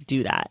how you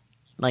do that.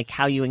 Like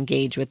how you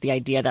engage with the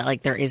idea that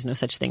like there is no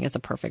such thing as a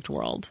perfect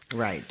world.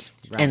 Right.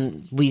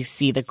 And we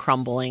see the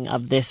crumbling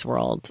of this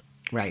world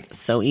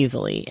so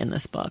easily in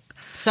this book.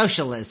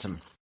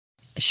 Socialism.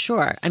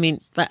 Sure.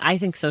 But I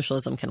think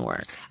socialism can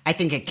work. I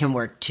think it can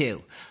work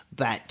too,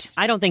 but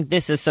I don't think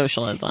this is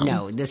socialism.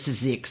 No, this is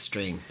the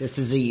extreme. This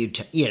is a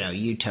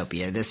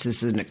utopia. This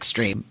is an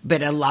extreme.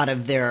 But a lot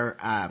of their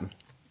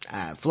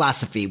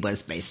philosophy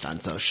was based on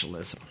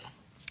socialism.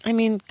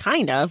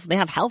 Kind of. They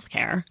have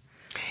healthcare.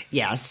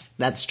 Yes,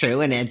 that's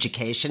true, and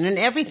education and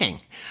everything.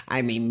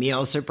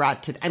 Meals are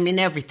brought to.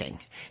 Everything.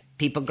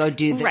 People go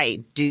do the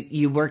right.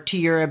 You work to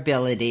your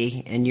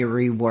ability, and you're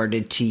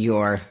rewarded to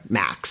your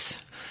max,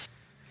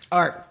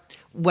 or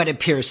what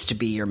appears to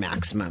be your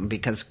maximum.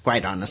 Because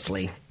quite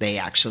honestly, they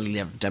actually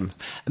lived a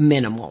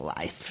minimal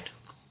life.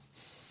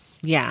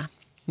 Yeah.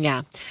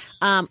 Yeah.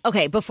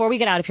 Okay. Before we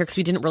get out of here, because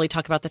we didn't really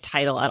talk about the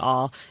title at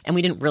all, and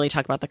we didn't really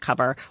talk about the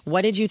cover.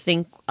 What did you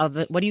think of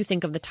it? What do you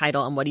think of the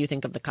title, and what do you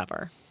think of the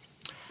cover?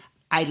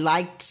 I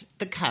liked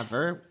the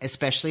cover,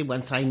 especially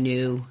once I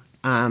knew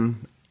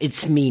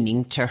its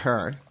meaning to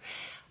her.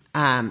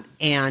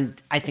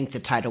 And I think the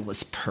title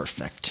was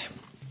perfect.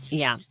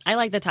 Yeah, I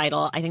like the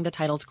title. I think the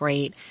title's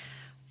great.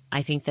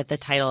 I think that the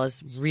title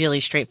is really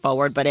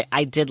straightforward, but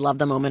I did love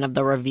the moment of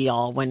the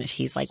reveal when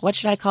he's like, "What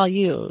should I call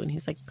you?" And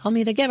he's like, "Call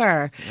me the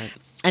Giver." Right.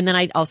 And then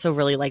I also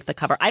really like the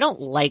cover. I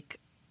don't like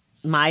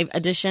my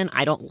edition.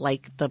 I don't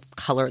like the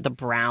color, the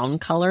brown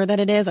color that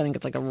it is. I think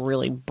it's like a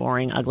really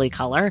boring, ugly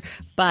color,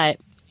 but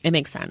it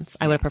makes sense.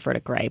 I would have preferred a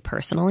gray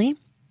personally.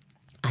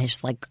 I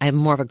have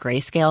more of a gray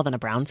scale than a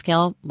brown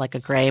scale, like a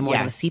gray more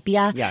than a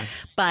sepia. Yeah.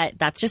 But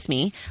that's just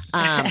me.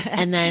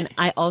 And then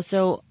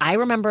I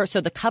remember,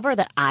 so the cover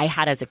that I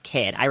had as a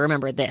kid, I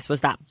remember this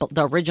was the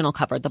original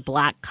cover, the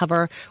black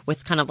cover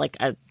with kind of like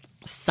a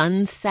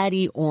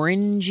sunsetty,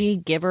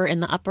 orangey Giver in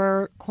the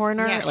upper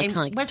corner,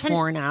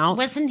 torn out.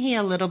 Wasn't he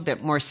a little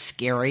bit more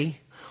scary?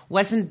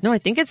 No, I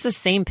think it's the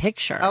same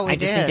picture. Oh, I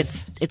just think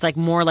it's like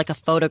more like a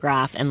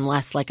photograph and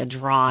less like a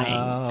drawing,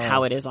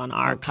 how it is on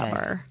our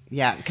cover.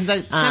 Yeah, because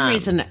for some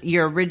reason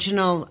your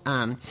original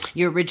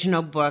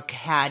book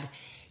had,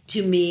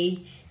 to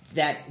me,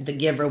 that the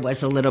Giver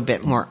was a little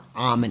bit more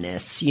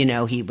ominous.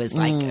 He was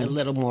like a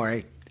little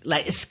more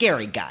like a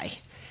scary guy.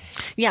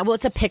 Yeah, well,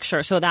 it's a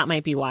picture, so that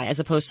might be why, as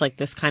opposed to like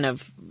this kind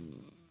of.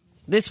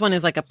 This one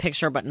is like a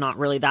picture, but not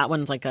really. That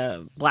one's like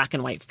a black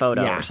and white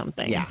photo or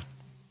something. Yeah.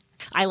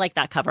 I like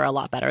that cover a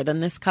lot better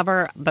than this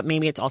cover, but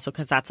maybe it's also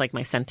because that's like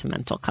my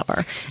sentimental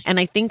cover. And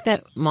I think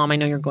that, Mom, I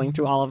know you're going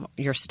through all of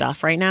your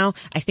stuff right now.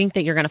 I think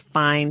that you're going to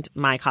find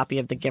my copy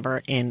of The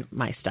Giver in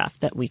my stuff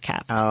that we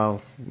kept.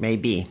 Oh,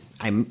 maybe.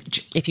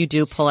 If you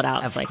do, pull it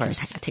out. Of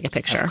course. Take a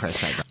picture. Of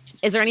course I will.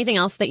 Is there anything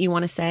else that you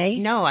want to say?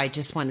 No, I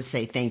just want to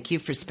say thank you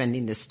for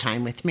spending this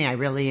time with me. I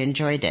really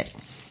enjoyed it.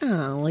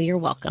 Oh, well, you're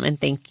welcome.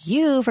 And thank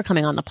you for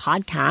coming on the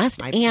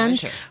podcast. My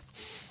pleasure.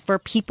 For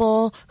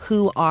people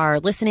who are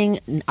listening,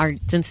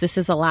 since this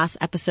is the last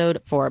episode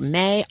for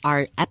May,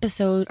 our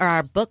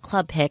book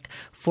club pick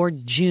for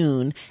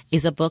June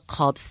is a book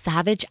called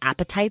Savage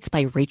Appetites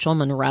by Rachel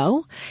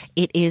Monroe.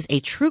 It is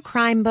a true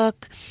crime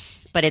book,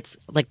 but it's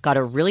like got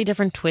a really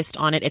different twist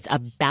on it. It's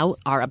about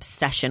our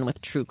obsession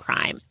with true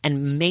crime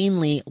and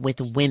mainly with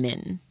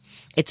women.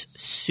 It's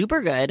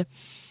super good.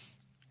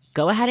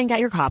 Go ahead and get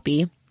your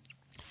copy.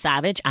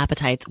 Savage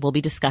Appetites. We'll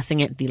be discussing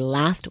it the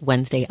last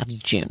Wednesday of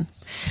June.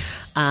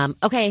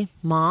 Okay,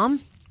 Mom?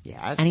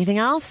 Yes? Anything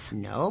else?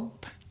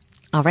 Nope.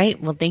 All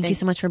right. Well, thank you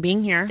so much for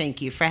being here.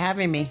 Thank you for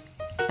having me.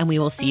 And we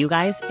will see you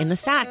guys in the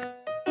stack.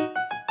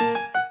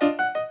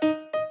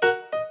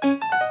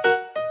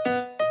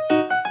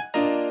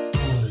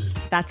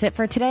 That's it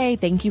for today.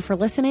 Thank you for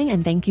listening,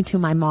 and thank you to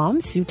my mom,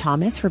 Sue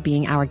Thomas, for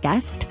being our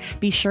guest.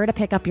 Be sure to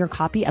pick up your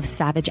copy of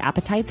Savage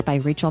Appetites by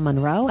Rachel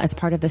Monroe as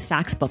part of the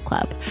Stacks Book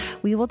Club.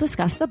 We will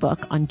discuss the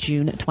book on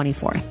June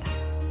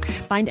 24th.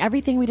 Find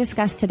everything we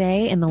discussed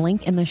today in the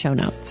link in the show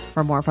notes.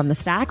 For more from The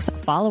Stacks,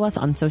 follow us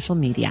on social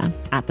media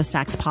at The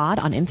Stacks Pod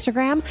on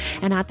Instagram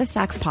and at The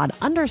Stacks Pod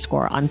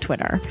 _ on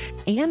Twitter.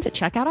 And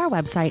check out our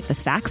website,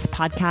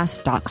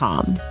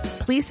 thestackspodcast.com.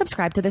 Please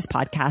subscribe to this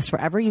podcast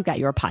wherever you get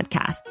your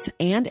podcasts.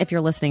 And if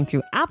you're listening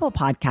through Apple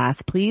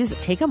Podcasts, please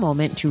take a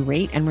moment to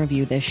rate and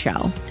review this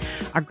show.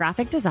 Our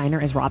graphic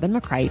designer is Robin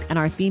McCrite, and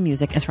our theme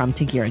music is from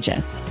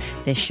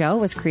Tigirigis. This show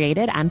was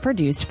created and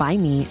produced by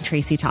me,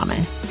 Tracy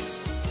Thomas.